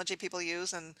technology people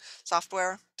use in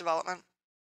software development?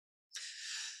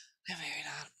 Yeah, maybe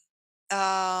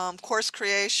not. Course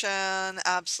creation,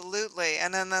 absolutely.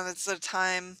 And then it's the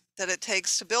time that it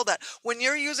takes to build that. When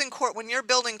you're when you're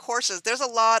building courses, there's a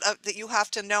lot of that you have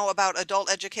to know about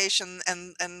adult education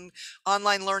and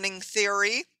online learning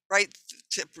theory, right?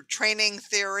 Training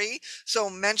theory. So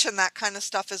mention that kind of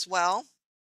stuff as well.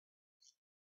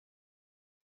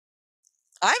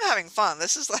 I'm having fun.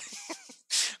 This is like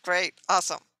great.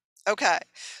 Awesome. Okay.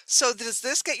 So does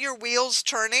this get your wheels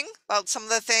turning about some of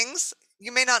the things?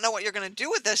 You may not know what you're going to do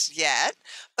with this yet,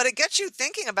 but it gets you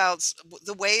thinking about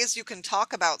the ways you can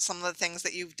talk about some of the things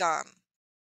that you've done.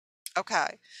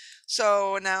 Okay.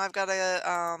 So now I've got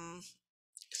to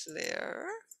clear.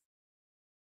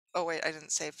 Oh wait, I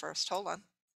didn't save first. Hold on.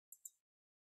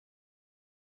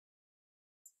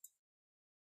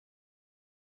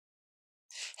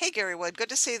 Hey Gary Wood, good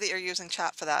to see that you're using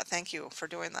chat for that. Thank you for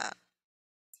doing that.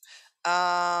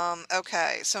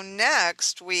 Okay, so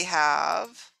next we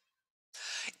have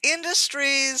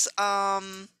industries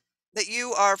that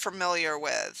you are familiar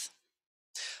with.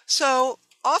 So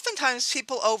oftentimes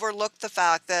people overlook the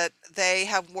fact that they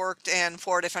have worked in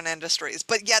 4 different industries,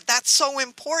 but yet that's so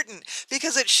important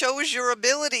because it shows your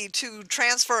ability to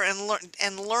transfer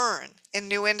and learn in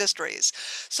new industries.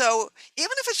 So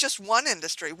even if it's just one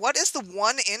industry, what is the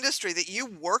one industry that you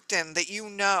worked in that you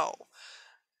know?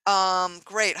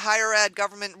 Great. Higher ed,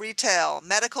 government, retail,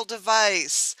 medical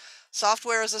device,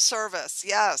 software as a service.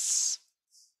 Yes.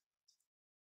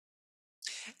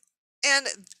 And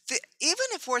even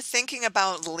if we're thinking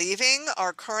about leaving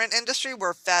our current industry,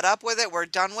 we're fed up with it, we're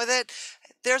done with it.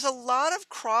 There's a lot of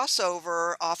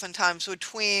crossover oftentimes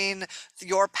between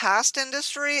your past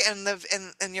industry and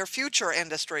and your future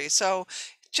industry. So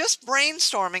just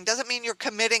brainstorming doesn't mean you're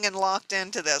committing and locked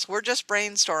into this. We're just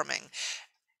brainstorming.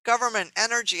 Government,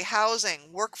 energy,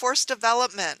 housing, workforce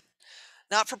development,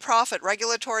 not-for-profit,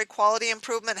 regulatory, quality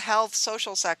improvement, health,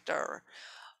 social sector,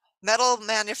 metal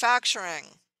manufacturing.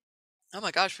 Oh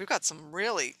my gosh, we've got some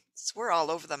we're all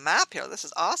over the map here. This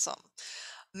is awesome.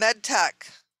 Med tech,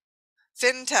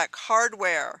 fintech,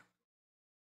 hardware.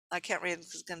 I can't read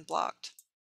because it's getting blocked.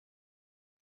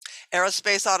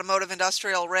 Aerospace, automotive,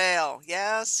 industrial, rail.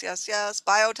 Yes, yes, yes.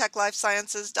 Biotech, life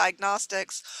sciences,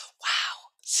 diagnostics. Wow.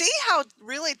 See how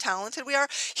really talented we are?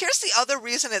 Here's the other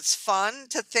reason it's fun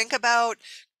to think about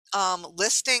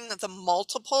listing the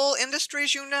multiple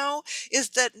industries you know, is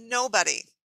that nobody,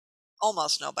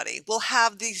 almost nobody, will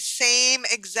have the same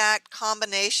exact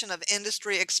combination of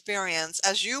industry experience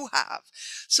as you have.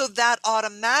 So that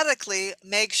automatically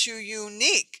makes you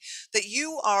unique, that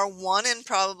you are one in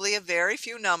probably a very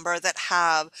few number that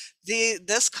have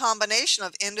this combination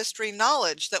of industry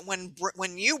knowledge, that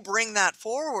when you bring that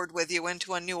forward with you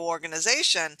into a new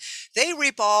organization, they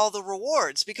reap all the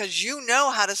rewards because you know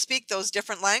how to speak those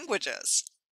different languages.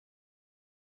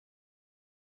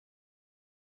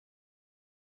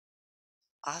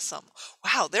 Awesome.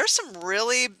 Wow, there's some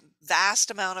really vast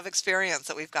amount of experience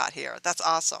that we've got here. That's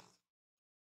awesome.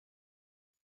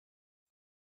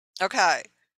 Okay,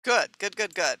 good, good,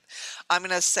 good, good. I'm going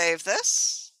to save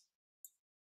this.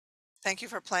 Thank you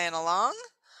for playing along.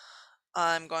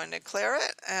 I'm going to clear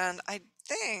it, and I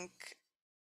think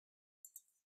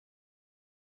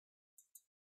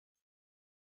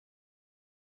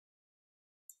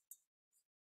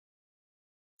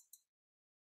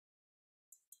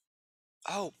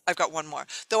oh, I've got one more.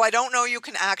 Though I don't know you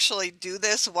can actually do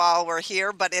this while we're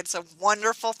here, but it's a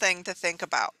wonderful thing to think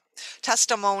about.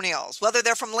 Testimonials, whether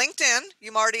they're from LinkedIn,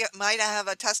 you might have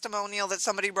a testimonial that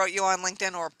somebody wrote you on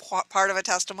LinkedIn, or part of a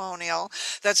testimonial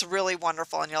that's really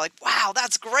wonderful, and you're like, wow,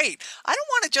 that's great. I don't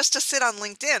want it just to sit on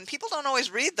LinkedIn. People don't always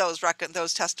read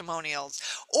those testimonials.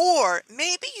 Or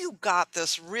maybe you got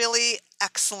this really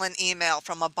excellent email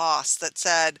from a boss that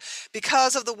said,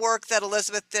 because of the work that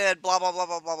Elizabeth did, blah, blah, blah,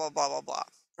 blah, blah, blah, blah, blah, blah.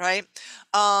 Right?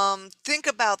 Think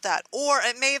about that. Or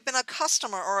it may have been a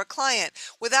customer or a client.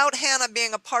 Without Hannah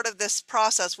being a part of this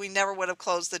process, we never would have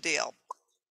closed the deal.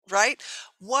 Right?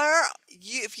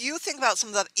 If you think about some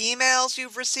of the emails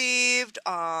you've received,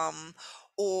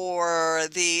 or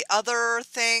the other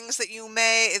things that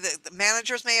the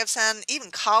managers may have sent, even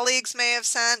colleagues may have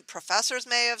sent, professors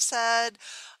may have said,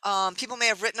 people may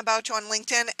have written about you on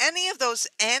LinkedIn. Any of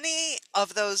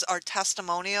those are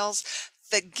testimonials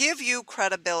that give you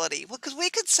credibility. Well, because we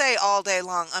could say all day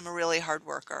long, I'm a really hard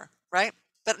worker, right?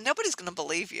 But nobody's going to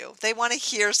believe you. They want to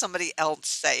hear somebody else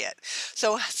say it.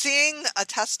 So seeing a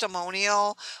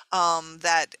testimonial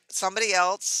that somebody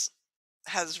else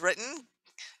has written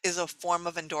is a form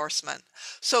of endorsement.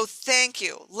 So thank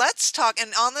you. Let's talk.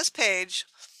 And on this page,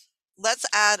 let's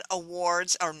add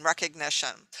awards and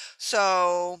recognition.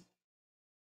 So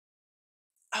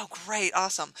oh, great.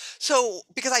 Awesome. So,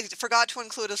 because I forgot to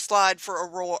include a slide for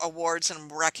awards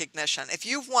and recognition. If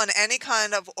you've won any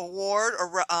kind of award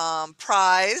or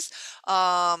prize,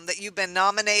 that you've been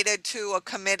nominated to a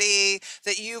committee,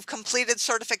 that you've completed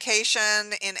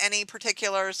certification in any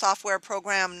particular software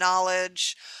program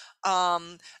knowledge,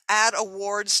 add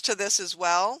awards to this as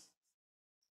well.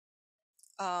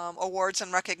 Awards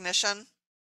and recognition.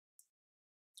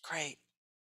 Great.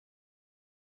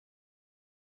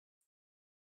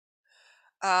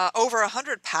 Over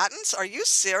 100 patents? Are you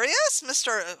serious,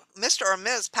 Mr. or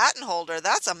Ms. Patent Holder?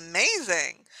 That's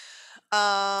amazing.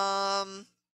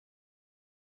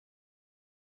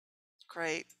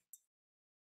 Great.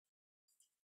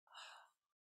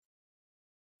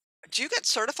 Do you get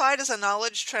certified as a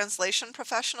knowledge translation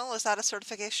professional? Is that a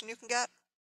certification you can get?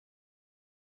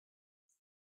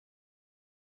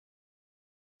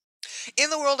 In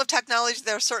the world of technology,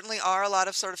 there certainly are a lot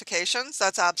of certifications.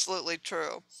 That's absolutely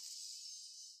true.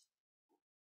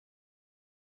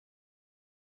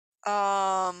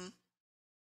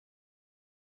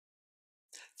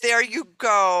 There you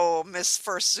go, Miss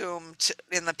First Zoom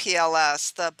in the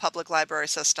PLS, the public library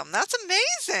system. That's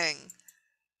amazing.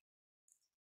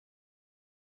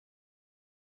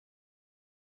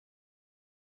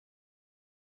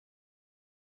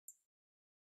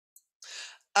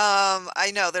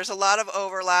 I know there's a lot of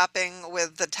overlapping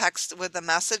with the text, with the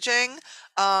messaging.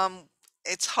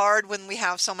 It's hard when we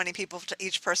have so many people to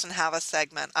each person have a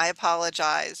segment. I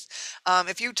apologize.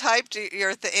 If you typed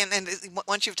your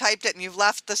once you've typed it and you've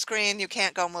left the screen, you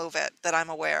can't go move it, that I'm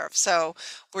aware of. So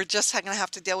we're just going to have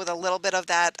to deal with a little bit of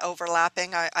that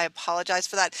overlapping. I apologize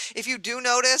for that. If you do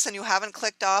notice and you haven't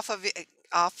clicked off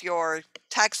your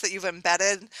text that you've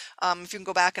embedded, if you can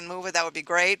go back and move it, that would be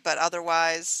great. But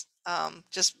otherwise,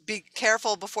 just be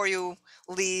careful before you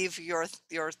leave your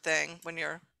thing when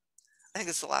you're, I think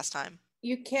it's the last time.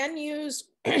 You can use,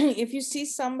 if you see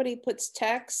somebody puts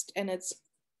text and it's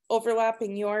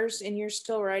overlapping yours and you're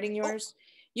still writing yours,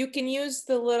 you can use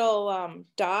the little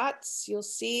dots you'll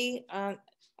see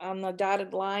on the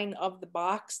dotted line of the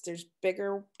box, there's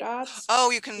bigger dots. Oh,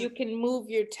 You can move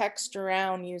your text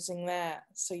around using that.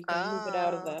 So you can move it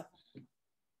out of the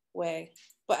way.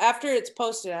 But after it's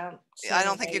posted, I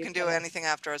don't think you can do anything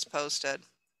after it's posted.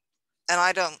 And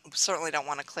I certainly don't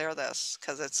want to clear this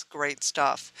because it's great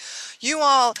stuff. You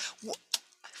all,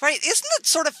 right, isn't it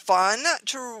sort of fun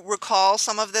to recall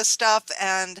some of this stuff?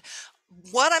 And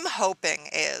what I'm hoping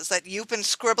is that you've been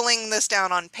scribbling this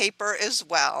down on paper as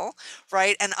well,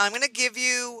 right? And I'm going to give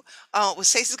you,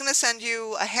 Stacey's going to send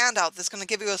you a handout that's going to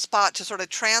give you a spot to sort of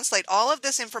translate all of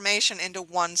this information into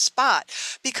one spot.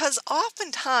 Because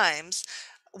oftentimes,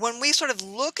 when we sort of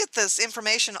look at this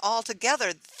information all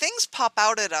together, things pop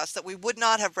out at us that we would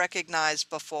not have recognized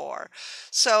before.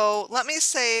 So let me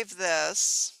save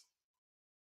this.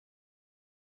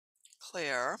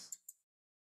 Clear.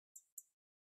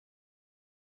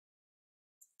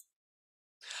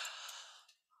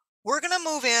 We're going to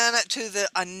move in to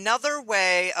another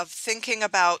way of thinking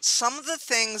about some of the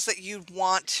things that you'd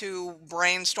want to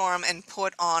brainstorm and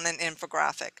put on an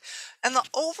infographic. And the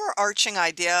overarching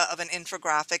idea of an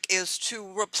infographic is to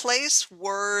replace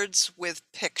words with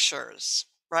pictures,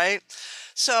 right?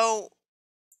 So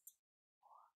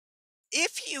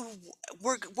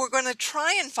we're going to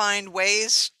try and find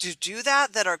ways to do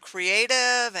that are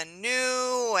creative and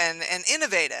new and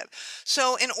innovative.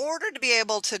 So in order to be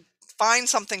able to find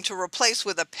something to replace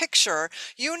with a picture,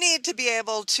 you need to be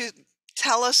able to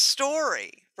tell a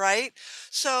story, right?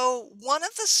 So one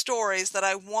of the stories that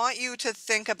I want you to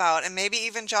think about and maybe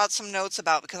even jot some notes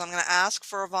about, because I'm going to ask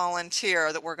for a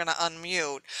volunteer that we're going to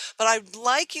unmute, but I'd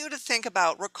like you to think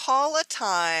about, recall a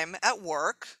time at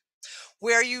work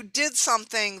where you did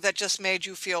something that just made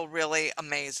you feel really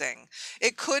amazing.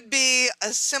 It could be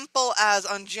as simple as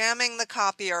unjamming the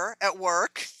copier at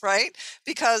work, right?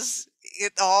 Because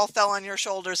it all fell on your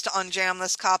shoulders to unjam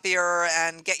this copier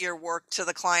and get your work to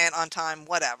the client on time,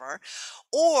 whatever.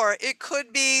 Or it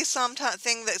could be some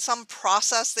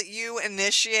process that you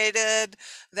initiated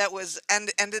that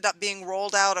ended up being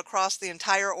rolled out across the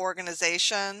entire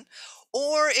organization.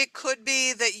 Or it could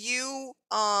be that you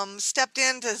stepped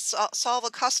in to help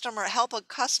a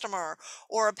customer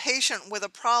or a patient with a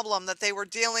problem that they were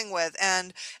dealing with,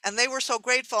 and they were so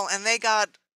grateful and they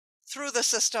got through the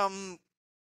system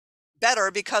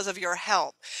better because of your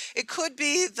help. It could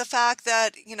be the fact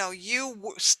that,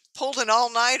 you pulled an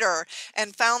all-nighter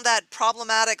and found that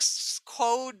problematic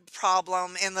code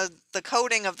problem in the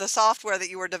coding of the software that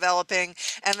you were developing,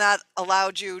 and that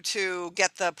allowed you to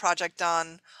get the project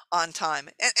done on time.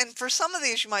 And for some of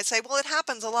these, you might say, well, it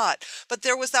happens a lot, but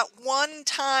there was that one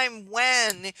time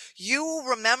when you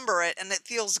remember it and it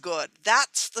feels good.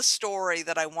 That's the story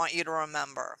that I want you to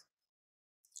remember.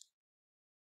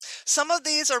 Some of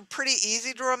these are pretty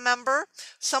easy to remember.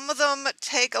 Some of them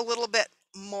take a little bit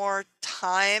more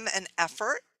time and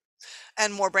effort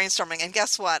and more brainstorming. And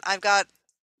guess what? I've got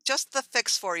just the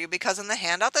fix for you, because in the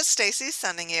handout that Stacy's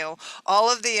sending you,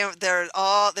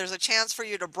 there's a chance for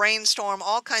you to brainstorm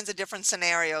all kinds of different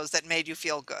scenarios that made you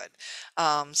feel good.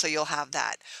 So you'll have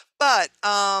that. But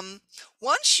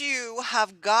once you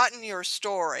have gotten your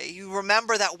story, you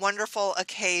remember that wonderful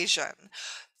occasion.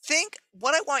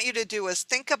 What I want you to do is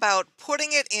think about putting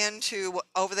it into,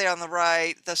 over there on the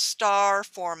right, the star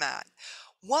format.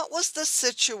 What was the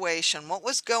situation? What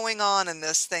was going on in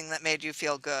this thing that made you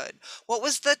feel good? What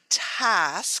was the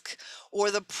task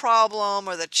or the problem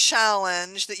or the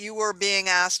challenge that you were being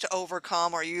asked to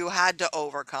overcome or you had to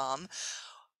overcome?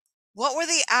 What were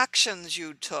the actions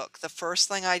you took? The first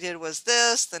thing I did was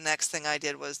this, the next thing I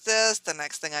did was this, the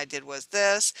next thing I did was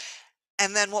this.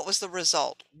 And then what was the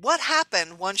result? What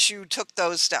happened once you took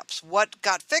those steps? What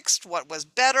got fixed? What was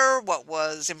better? What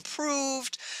was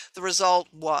improved? The result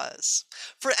was.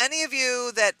 For any of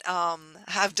you that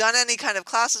have done any kind of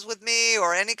classes with me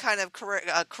or any kind of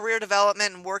career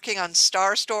development and working on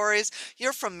star stories,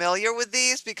 you're familiar with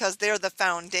these because they're the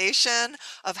foundation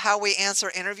of how we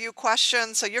answer interview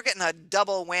questions. So you're getting a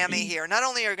double whammy here. Not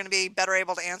only are you going to be better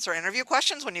able to answer interview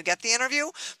questions when you get the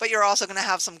interview, but you're also going to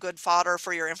have some good fodder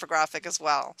for your infographic as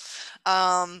well.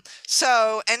 Does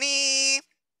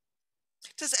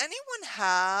anyone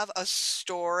have a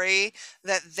story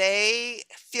that they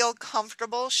feel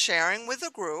comfortable sharing with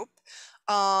a group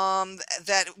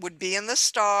that would be in the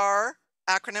STAR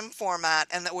acronym format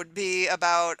and that would be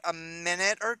about a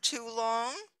minute or two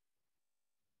long?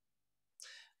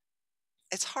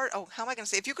 It's hard. Oh, how am I going to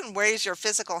say? If you can raise your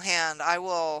physical hand, I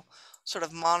will sort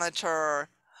of monitor.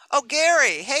 Oh,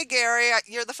 Gary. Hey, Gary,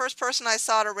 you're the first person I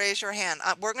saw to raise your hand.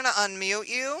 We're going to unmute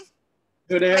you.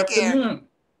 Good afternoon.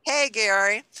 Hey,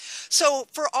 Gary. So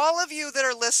for all of you that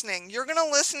are listening, you're going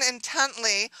to listen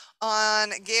intently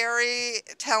on Gary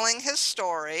telling his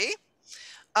story.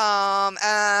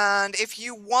 And if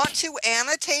you want to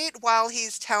annotate while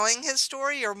he's telling his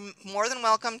story, you're more than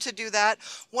welcome to do that.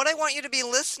 What I want you to be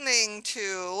listening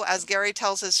to as Gary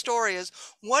tells his story is,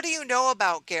 what do you know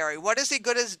about Gary? What is he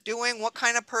good at doing? What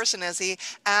kind of person is he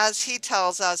as he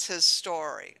tells us his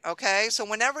story? Okay, so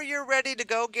whenever you're ready to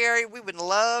go, Gary, we would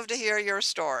love to hear your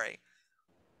story.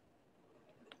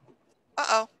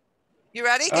 Uh-oh. You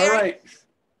ready, All Gary? right.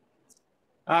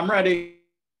 I'm ready.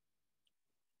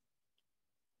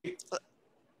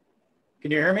 Can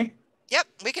you hear me? Yep,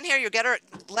 we can hear you. Get her,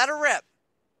 let her rip.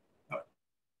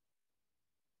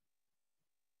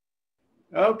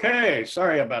 Okay,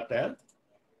 sorry about that.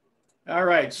 All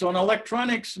right, so an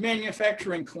electronics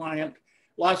manufacturing client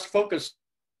lost focus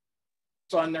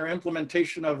on their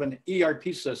implementation of an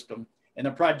ERP system and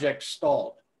the project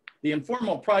stalled. The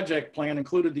informal project plan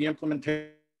included the implementation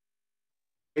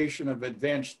of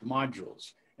advanced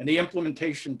modules, and the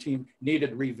implementation team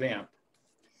needed revamp.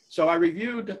 So I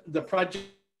reviewed the project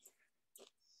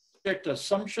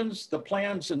assumptions, the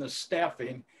plans, and the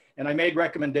staffing, and I made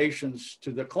recommendations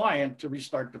to the client to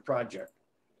restart the project.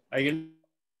 I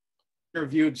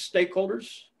interviewed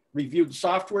stakeholders, reviewed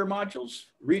software modules,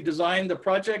 redesigned the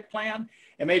project plan,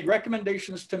 and made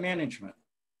recommendations to management.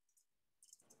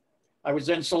 I was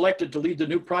then selected to lead the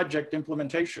new project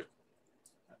implementation.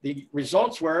 The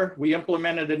results were we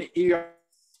implemented an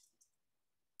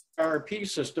ERP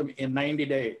system in 90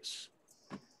 days.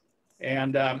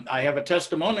 And I have a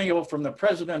testimonial from the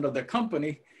president of the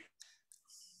company.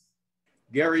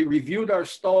 Gary reviewed our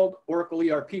stalled Oracle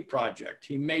ERP project.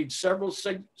 He made several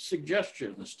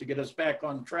suggestions to get us back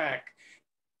on track,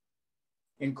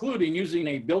 including using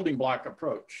a building block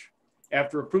approach.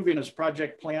 After approving his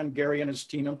project plan, Gary and his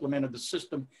team implemented the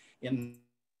system in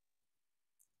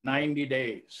 90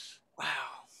 days. Wow.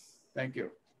 Thank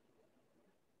you.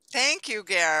 Thank you,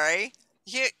 Gary.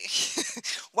 You,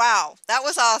 wow, that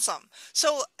was awesome.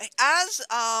 So as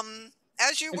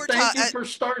you were thank you for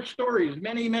Star Stories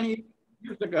many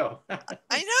years ago.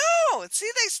 I know.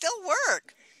 See, they still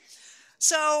work.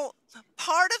 So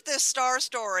part of this star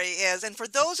story is, and for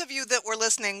those of you that were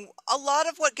listening, a lot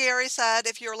of what Gary said,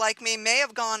 if you're like me, may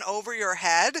have gone over your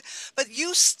head, but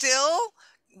you still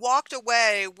walked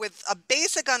away with a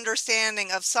basic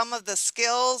understanding of some of the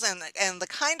skills and the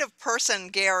kind of person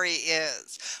Gary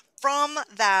is from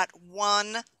that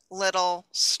one little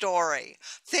story.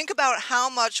 Think about how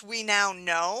much we now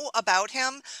know about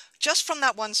him just from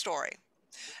that one story.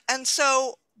 And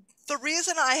so the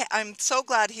reason I'm so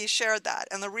glad he shared that,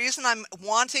 and the reason I'm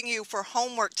wanting you for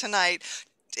homework tonight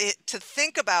to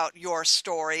think about your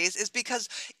stories is because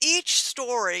each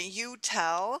story you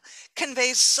tell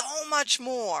conveys so much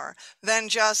more than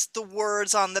just the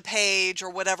words on the page or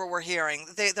whatever we're hearing.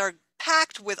 They're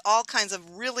packed with all kinds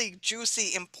of really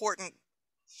juicy, important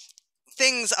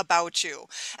things about you.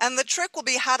 And the trick will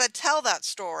be how to tell that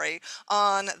story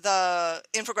on the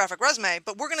infographic resume,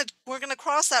 but we're going to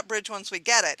cross that bridge once we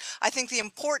get it. I think the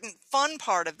important fun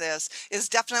part of this is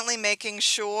definitely making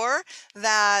sure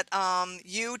that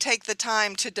you take the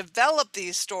time to develop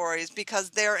these stories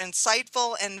because they're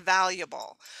insightful and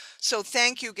valuable. So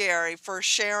thank you, Gary, for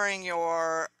sharing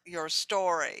your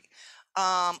story.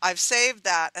 I've saved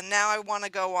that, and now I want to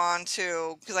go on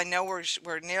to, because I know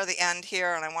we're near the end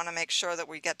here, and I want to make sure that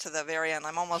we get to the very end.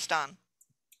 I'm almost done.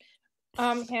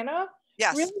 Hannah?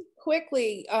 Yes. Really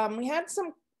quickly, we had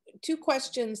two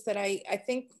questions that I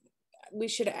think we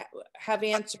should have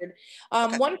answered.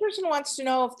 Okay. One person wants to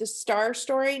know if the star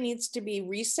story needs to be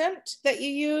recent that you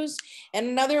use, and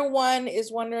another one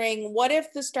is wondering, what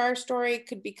if the star story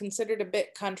could be considered a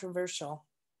bit controversial?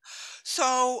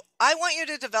 So I want you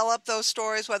to develop those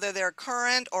stories, whether they're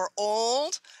current or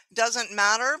old, doesn't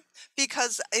matter,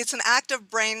 because it's an act of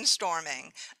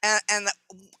brainstorming. And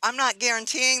I'm not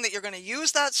guaranteeing that you're going to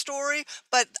use that story,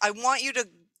 but I want you to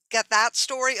get that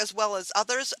story as well as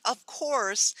others. Of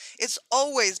course, it's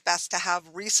always best to have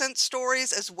recent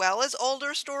stories as well as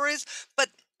older stories, but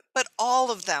all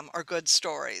of them are good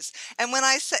stories. And when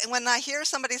I hear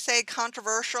somebody say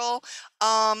controversial,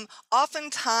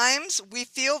 oftentimes we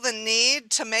feel the need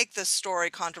to make this story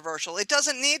controversial. It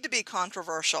doesn't need to be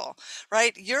controversial,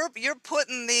 right? You're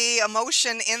putting the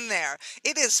emotion in there.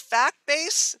 It is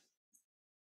fact-based,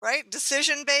 right?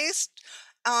 Decision-based.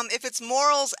 If it's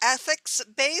morals, ethics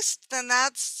based, then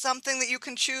that's something that you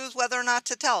can choose whether or not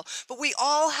to tell. But we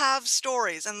all have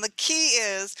stories, and the key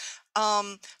is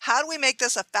how do we make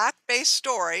this a fact-based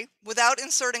story without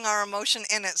inserting our emotion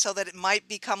in it so that it might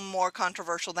become more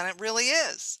controversial than it really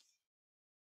is?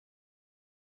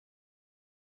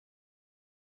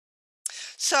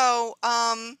 So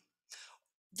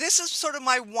this is sort of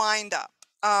my wind up,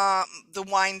 the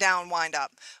wind down, wind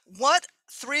up. What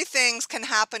 3 things can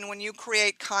happen when you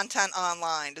create content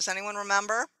online? Does anyone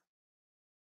remember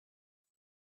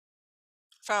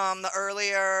from the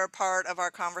earlier part of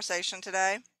our conversation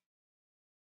today?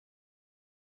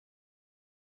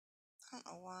 I don't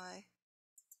know why.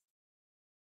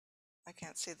 I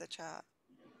can't see the chat.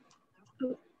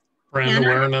 Brand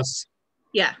awareness.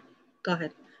 Yeah, go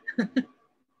ahead.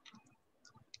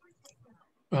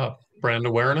 Brand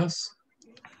awareness.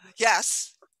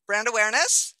 Yes. Brand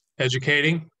awareness.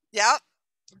 Educating. Yep.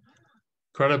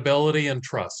 Credibility and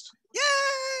trust. Yay!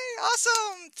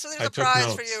 Awesome. So there's I a took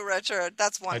prize for notes. you, Richard.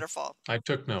 That's wonderful. I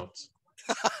took notes.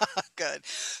 Good.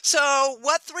 So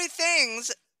what 3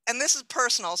 things, and this is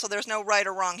personal, so there's no right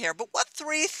or wrong here, but what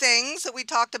 3 things that we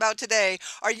talked about today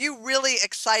are you really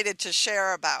excited to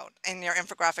share about in your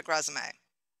infographic resume?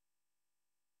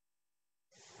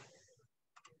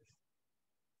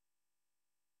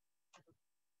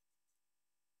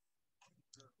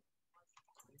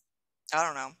 I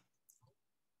don't know.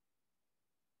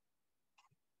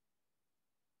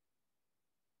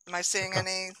 Am I seeing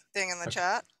anything in the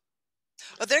chat?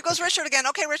 Oh, there goes Richard again.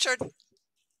 Okay, Richard.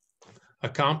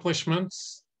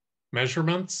 Accomplishments,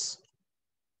 measurements,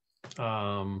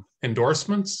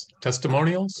 endorsements,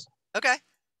 testimonials. Okay.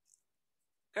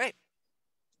 Great.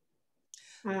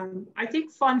 I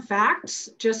think fun facts,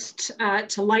 just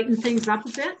to lighten things up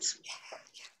a bit.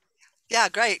 Yeah,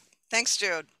 great. Thanks,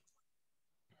 Jude.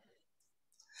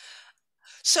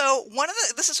 So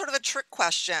this is sort of a trick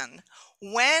question.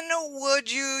 When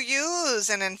would you use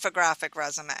an infographic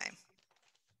resume?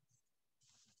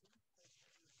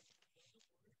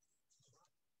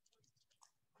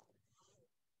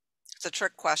 It's a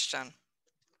trick question.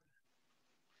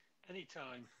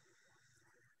 Anytime.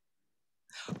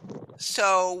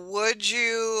 So would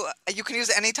you can use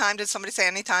it anytime. Did somebody say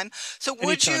anytime? So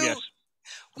would Anytime, you,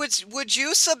 yes. would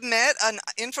you submit an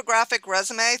infographic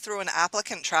resume through an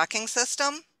applicant tracking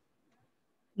system?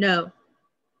 No.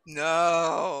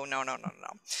 No,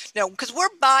 because we're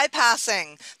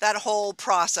bypassing that whole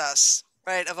process,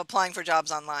 right, of applying for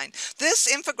jobs online. This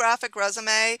infographic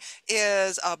resume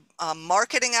is a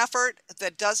marketing effort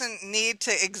that doesn't need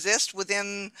to exist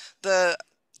within the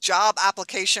job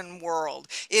application world.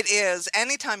 It is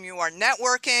anytime you are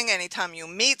networking, anytime you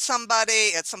meet somebody,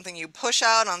 it's something you push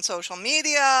out on social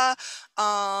media.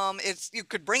 You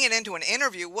could bring it into an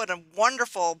interview. What a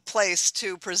wonderful place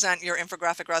to present your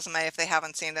infographic resume if they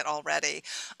haven't seen it already.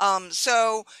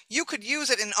 So you could use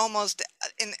it in almost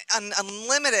an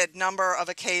unlimited number of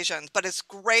occasions, but it's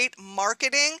great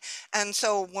marketing. And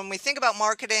so when we think about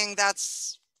marketing,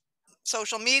 that's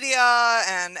social media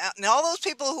and all those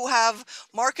people who have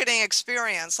marketing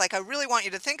experience. Like, I really want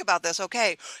you to think about this.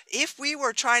 Okay, if we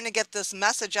were trying to get this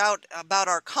message out about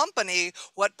our company,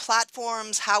 what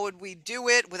platforms, how would we do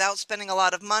it without spending a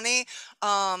lot of money?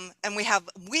 And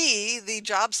we, the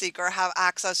job seeker, have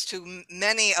access to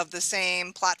many of the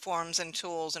same platforms and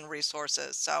tools and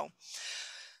resources. So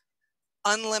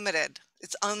unlimited.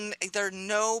 There are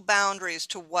no boundaries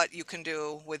to what you can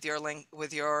do with your link,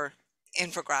 with your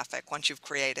infographic once you've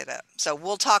created it. So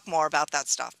we'll talk more about that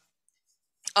stuff.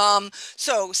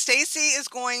 So Stacy is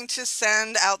going to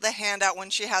send out the handout when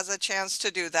she has a chance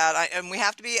to do that. And we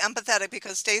have to be empathetic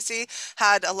because Stacy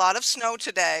had a lot of snow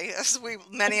today, as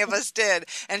many of us did,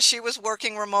 and she was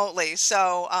working remotely.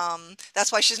 So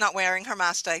that's why she's not wearing her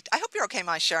mask today. I hope you're okay,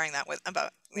 my sharing that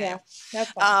about. Yeah,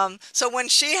 that's fine. So when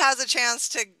she has a chance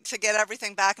to get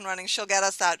everything back and running, she'll get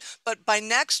us that. But by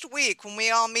next week, when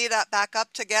we all meet back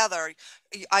up together,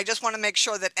 I just want to make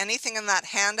sure that anything in that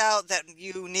handout that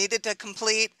you needed to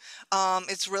complete,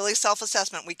 it's really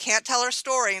self-assessment. We can't tell our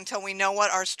story until we know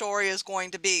what our story is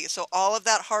going to be. So all of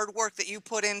that hard work that you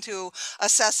put into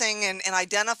assessing and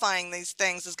identifying these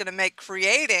things is going to make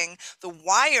creating the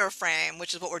wireframe,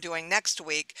 which is what we're doing next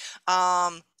week,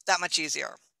 that much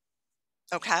easier.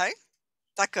 Okay, is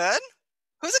that good?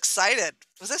 Who's excited?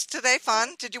 Was this today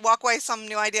fun? Did you walk away with some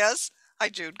new ideas? Hi,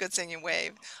 Jude. Good seeing you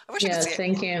wave. I wish I could see it.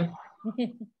 Thank you.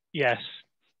 Yes.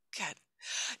 Good.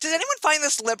 Does anyone find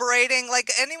this liberating? Like,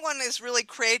 anyone is really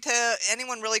creative?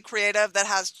 Anyone really creative that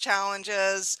has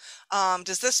challenges?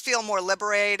 Does this feel more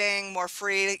liberating, more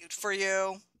free for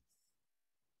you?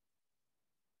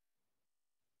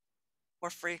 More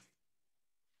free?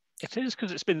 It is,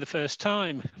 because it's been the first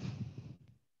time.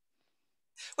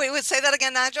 Wait, say that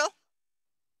again, Nigel?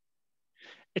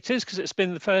 It is, because it's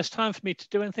been the first time for me to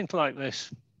do anything like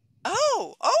this.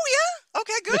 Oh yeah.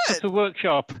 Okay, good. This is the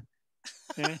workshop.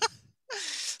 Yeah.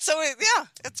 So yeah,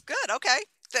 it's good. Okay,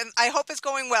 then I hope it's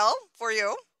going well for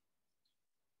you.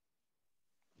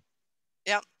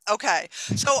 Yep. Okay.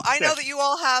 So I know Yes.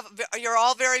 that you're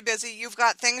all very busy. You've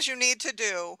got things you need to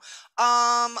do.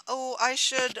 Oh, I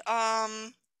should,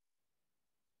 I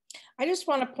just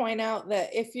want to point out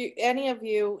that if any of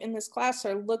you in this class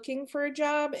are looking for a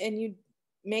job and you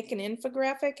make an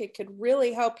infographic, it could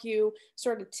really help you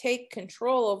sort of take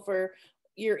control over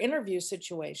your interview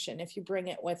situation if you bring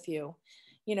it with you.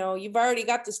 You know, you've already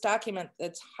got this document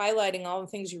that's highlighting all the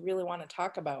things you really want to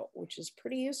talk about, which is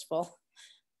pretty useful.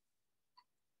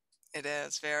 it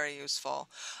is very useful.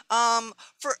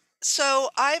 So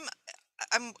I'm,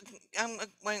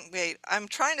 wait, I'm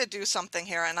trying to do something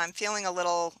here and I'm feeling a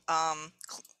little,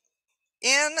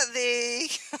 in the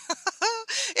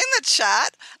in the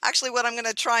chat. Actually, what I'm going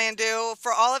to try and do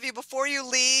for all of you before you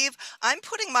leave, I'm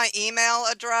putting my email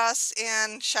address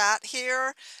in chat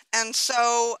here. And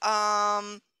so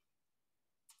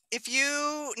if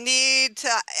you need to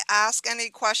ask any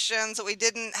questions that we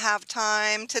didn't have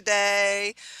time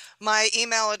today, my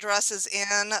email address is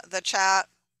in the chat.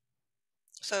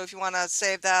 So if you want to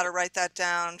save that or write that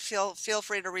down, feel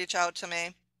free to reach out to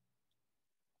me.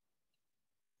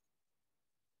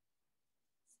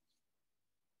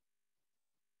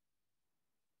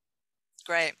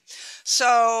 Great.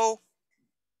 So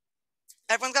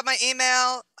everyone's got my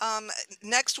email.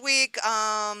 Next week,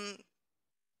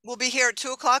 we'll be here at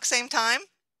 2 o'clock, same time.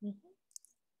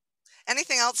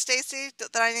 Anything else, Stacy,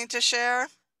 that I need to share?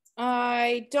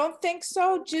 I don't think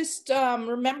so. Just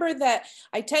remember that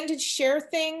I tend to share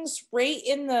things right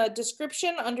in the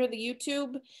description under the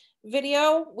YouTube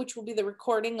video, which will be the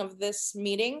recording of this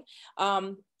meeting.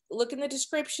 Look in the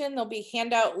description, there'll be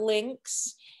handout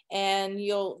links, and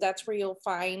that's where you'll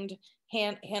find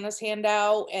Hannah's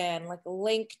handout and like a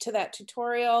link to that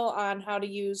tutorial on how to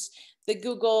use the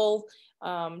Google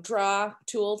Draw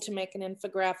tool to make an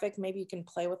infographic. Maybe you can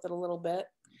play with it a little bit.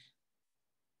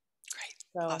 Great.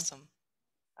 So, awesome.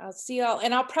 I'll see y'all,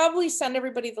 and I'll probably send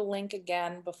everybody the link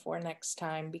again before next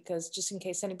time, because just in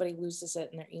case anybody loses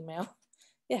it in their email,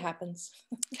 it happens.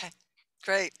 Okay,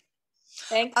 great.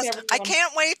 Thanks, everyone. I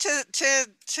can't wait to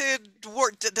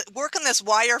work on this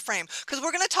wireframe, because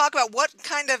we're going to talk about what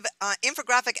kind of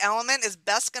infographic element is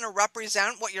best going to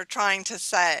represent what you're trying to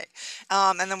say.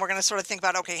 And then we're going to sort of think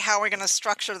about, okay, how are we going to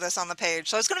structure this on the page?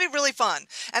 So it's going to be really fun.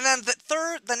 And then the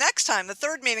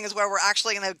third meeting is where we're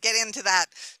actually going to get into that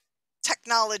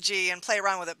technology and play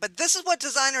around with it. But this is what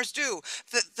designers do.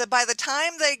 By the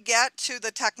time they get to the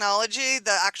technology,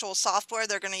 the actual software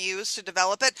they're going to use to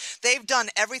develop it, they've done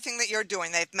everything that you're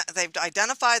doing. They've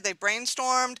identified, they've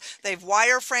brainstormed, they've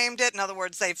wireframed it. In other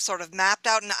words, they've sort of mapped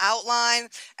out an outline,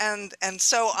 and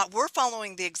so we're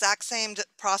following the exact same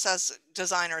process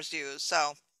designers use.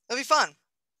 So it'll be fun.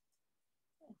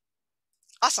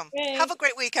 Awesome. Yay. Have a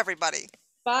great week, everybody.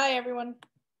 Bye, everyone.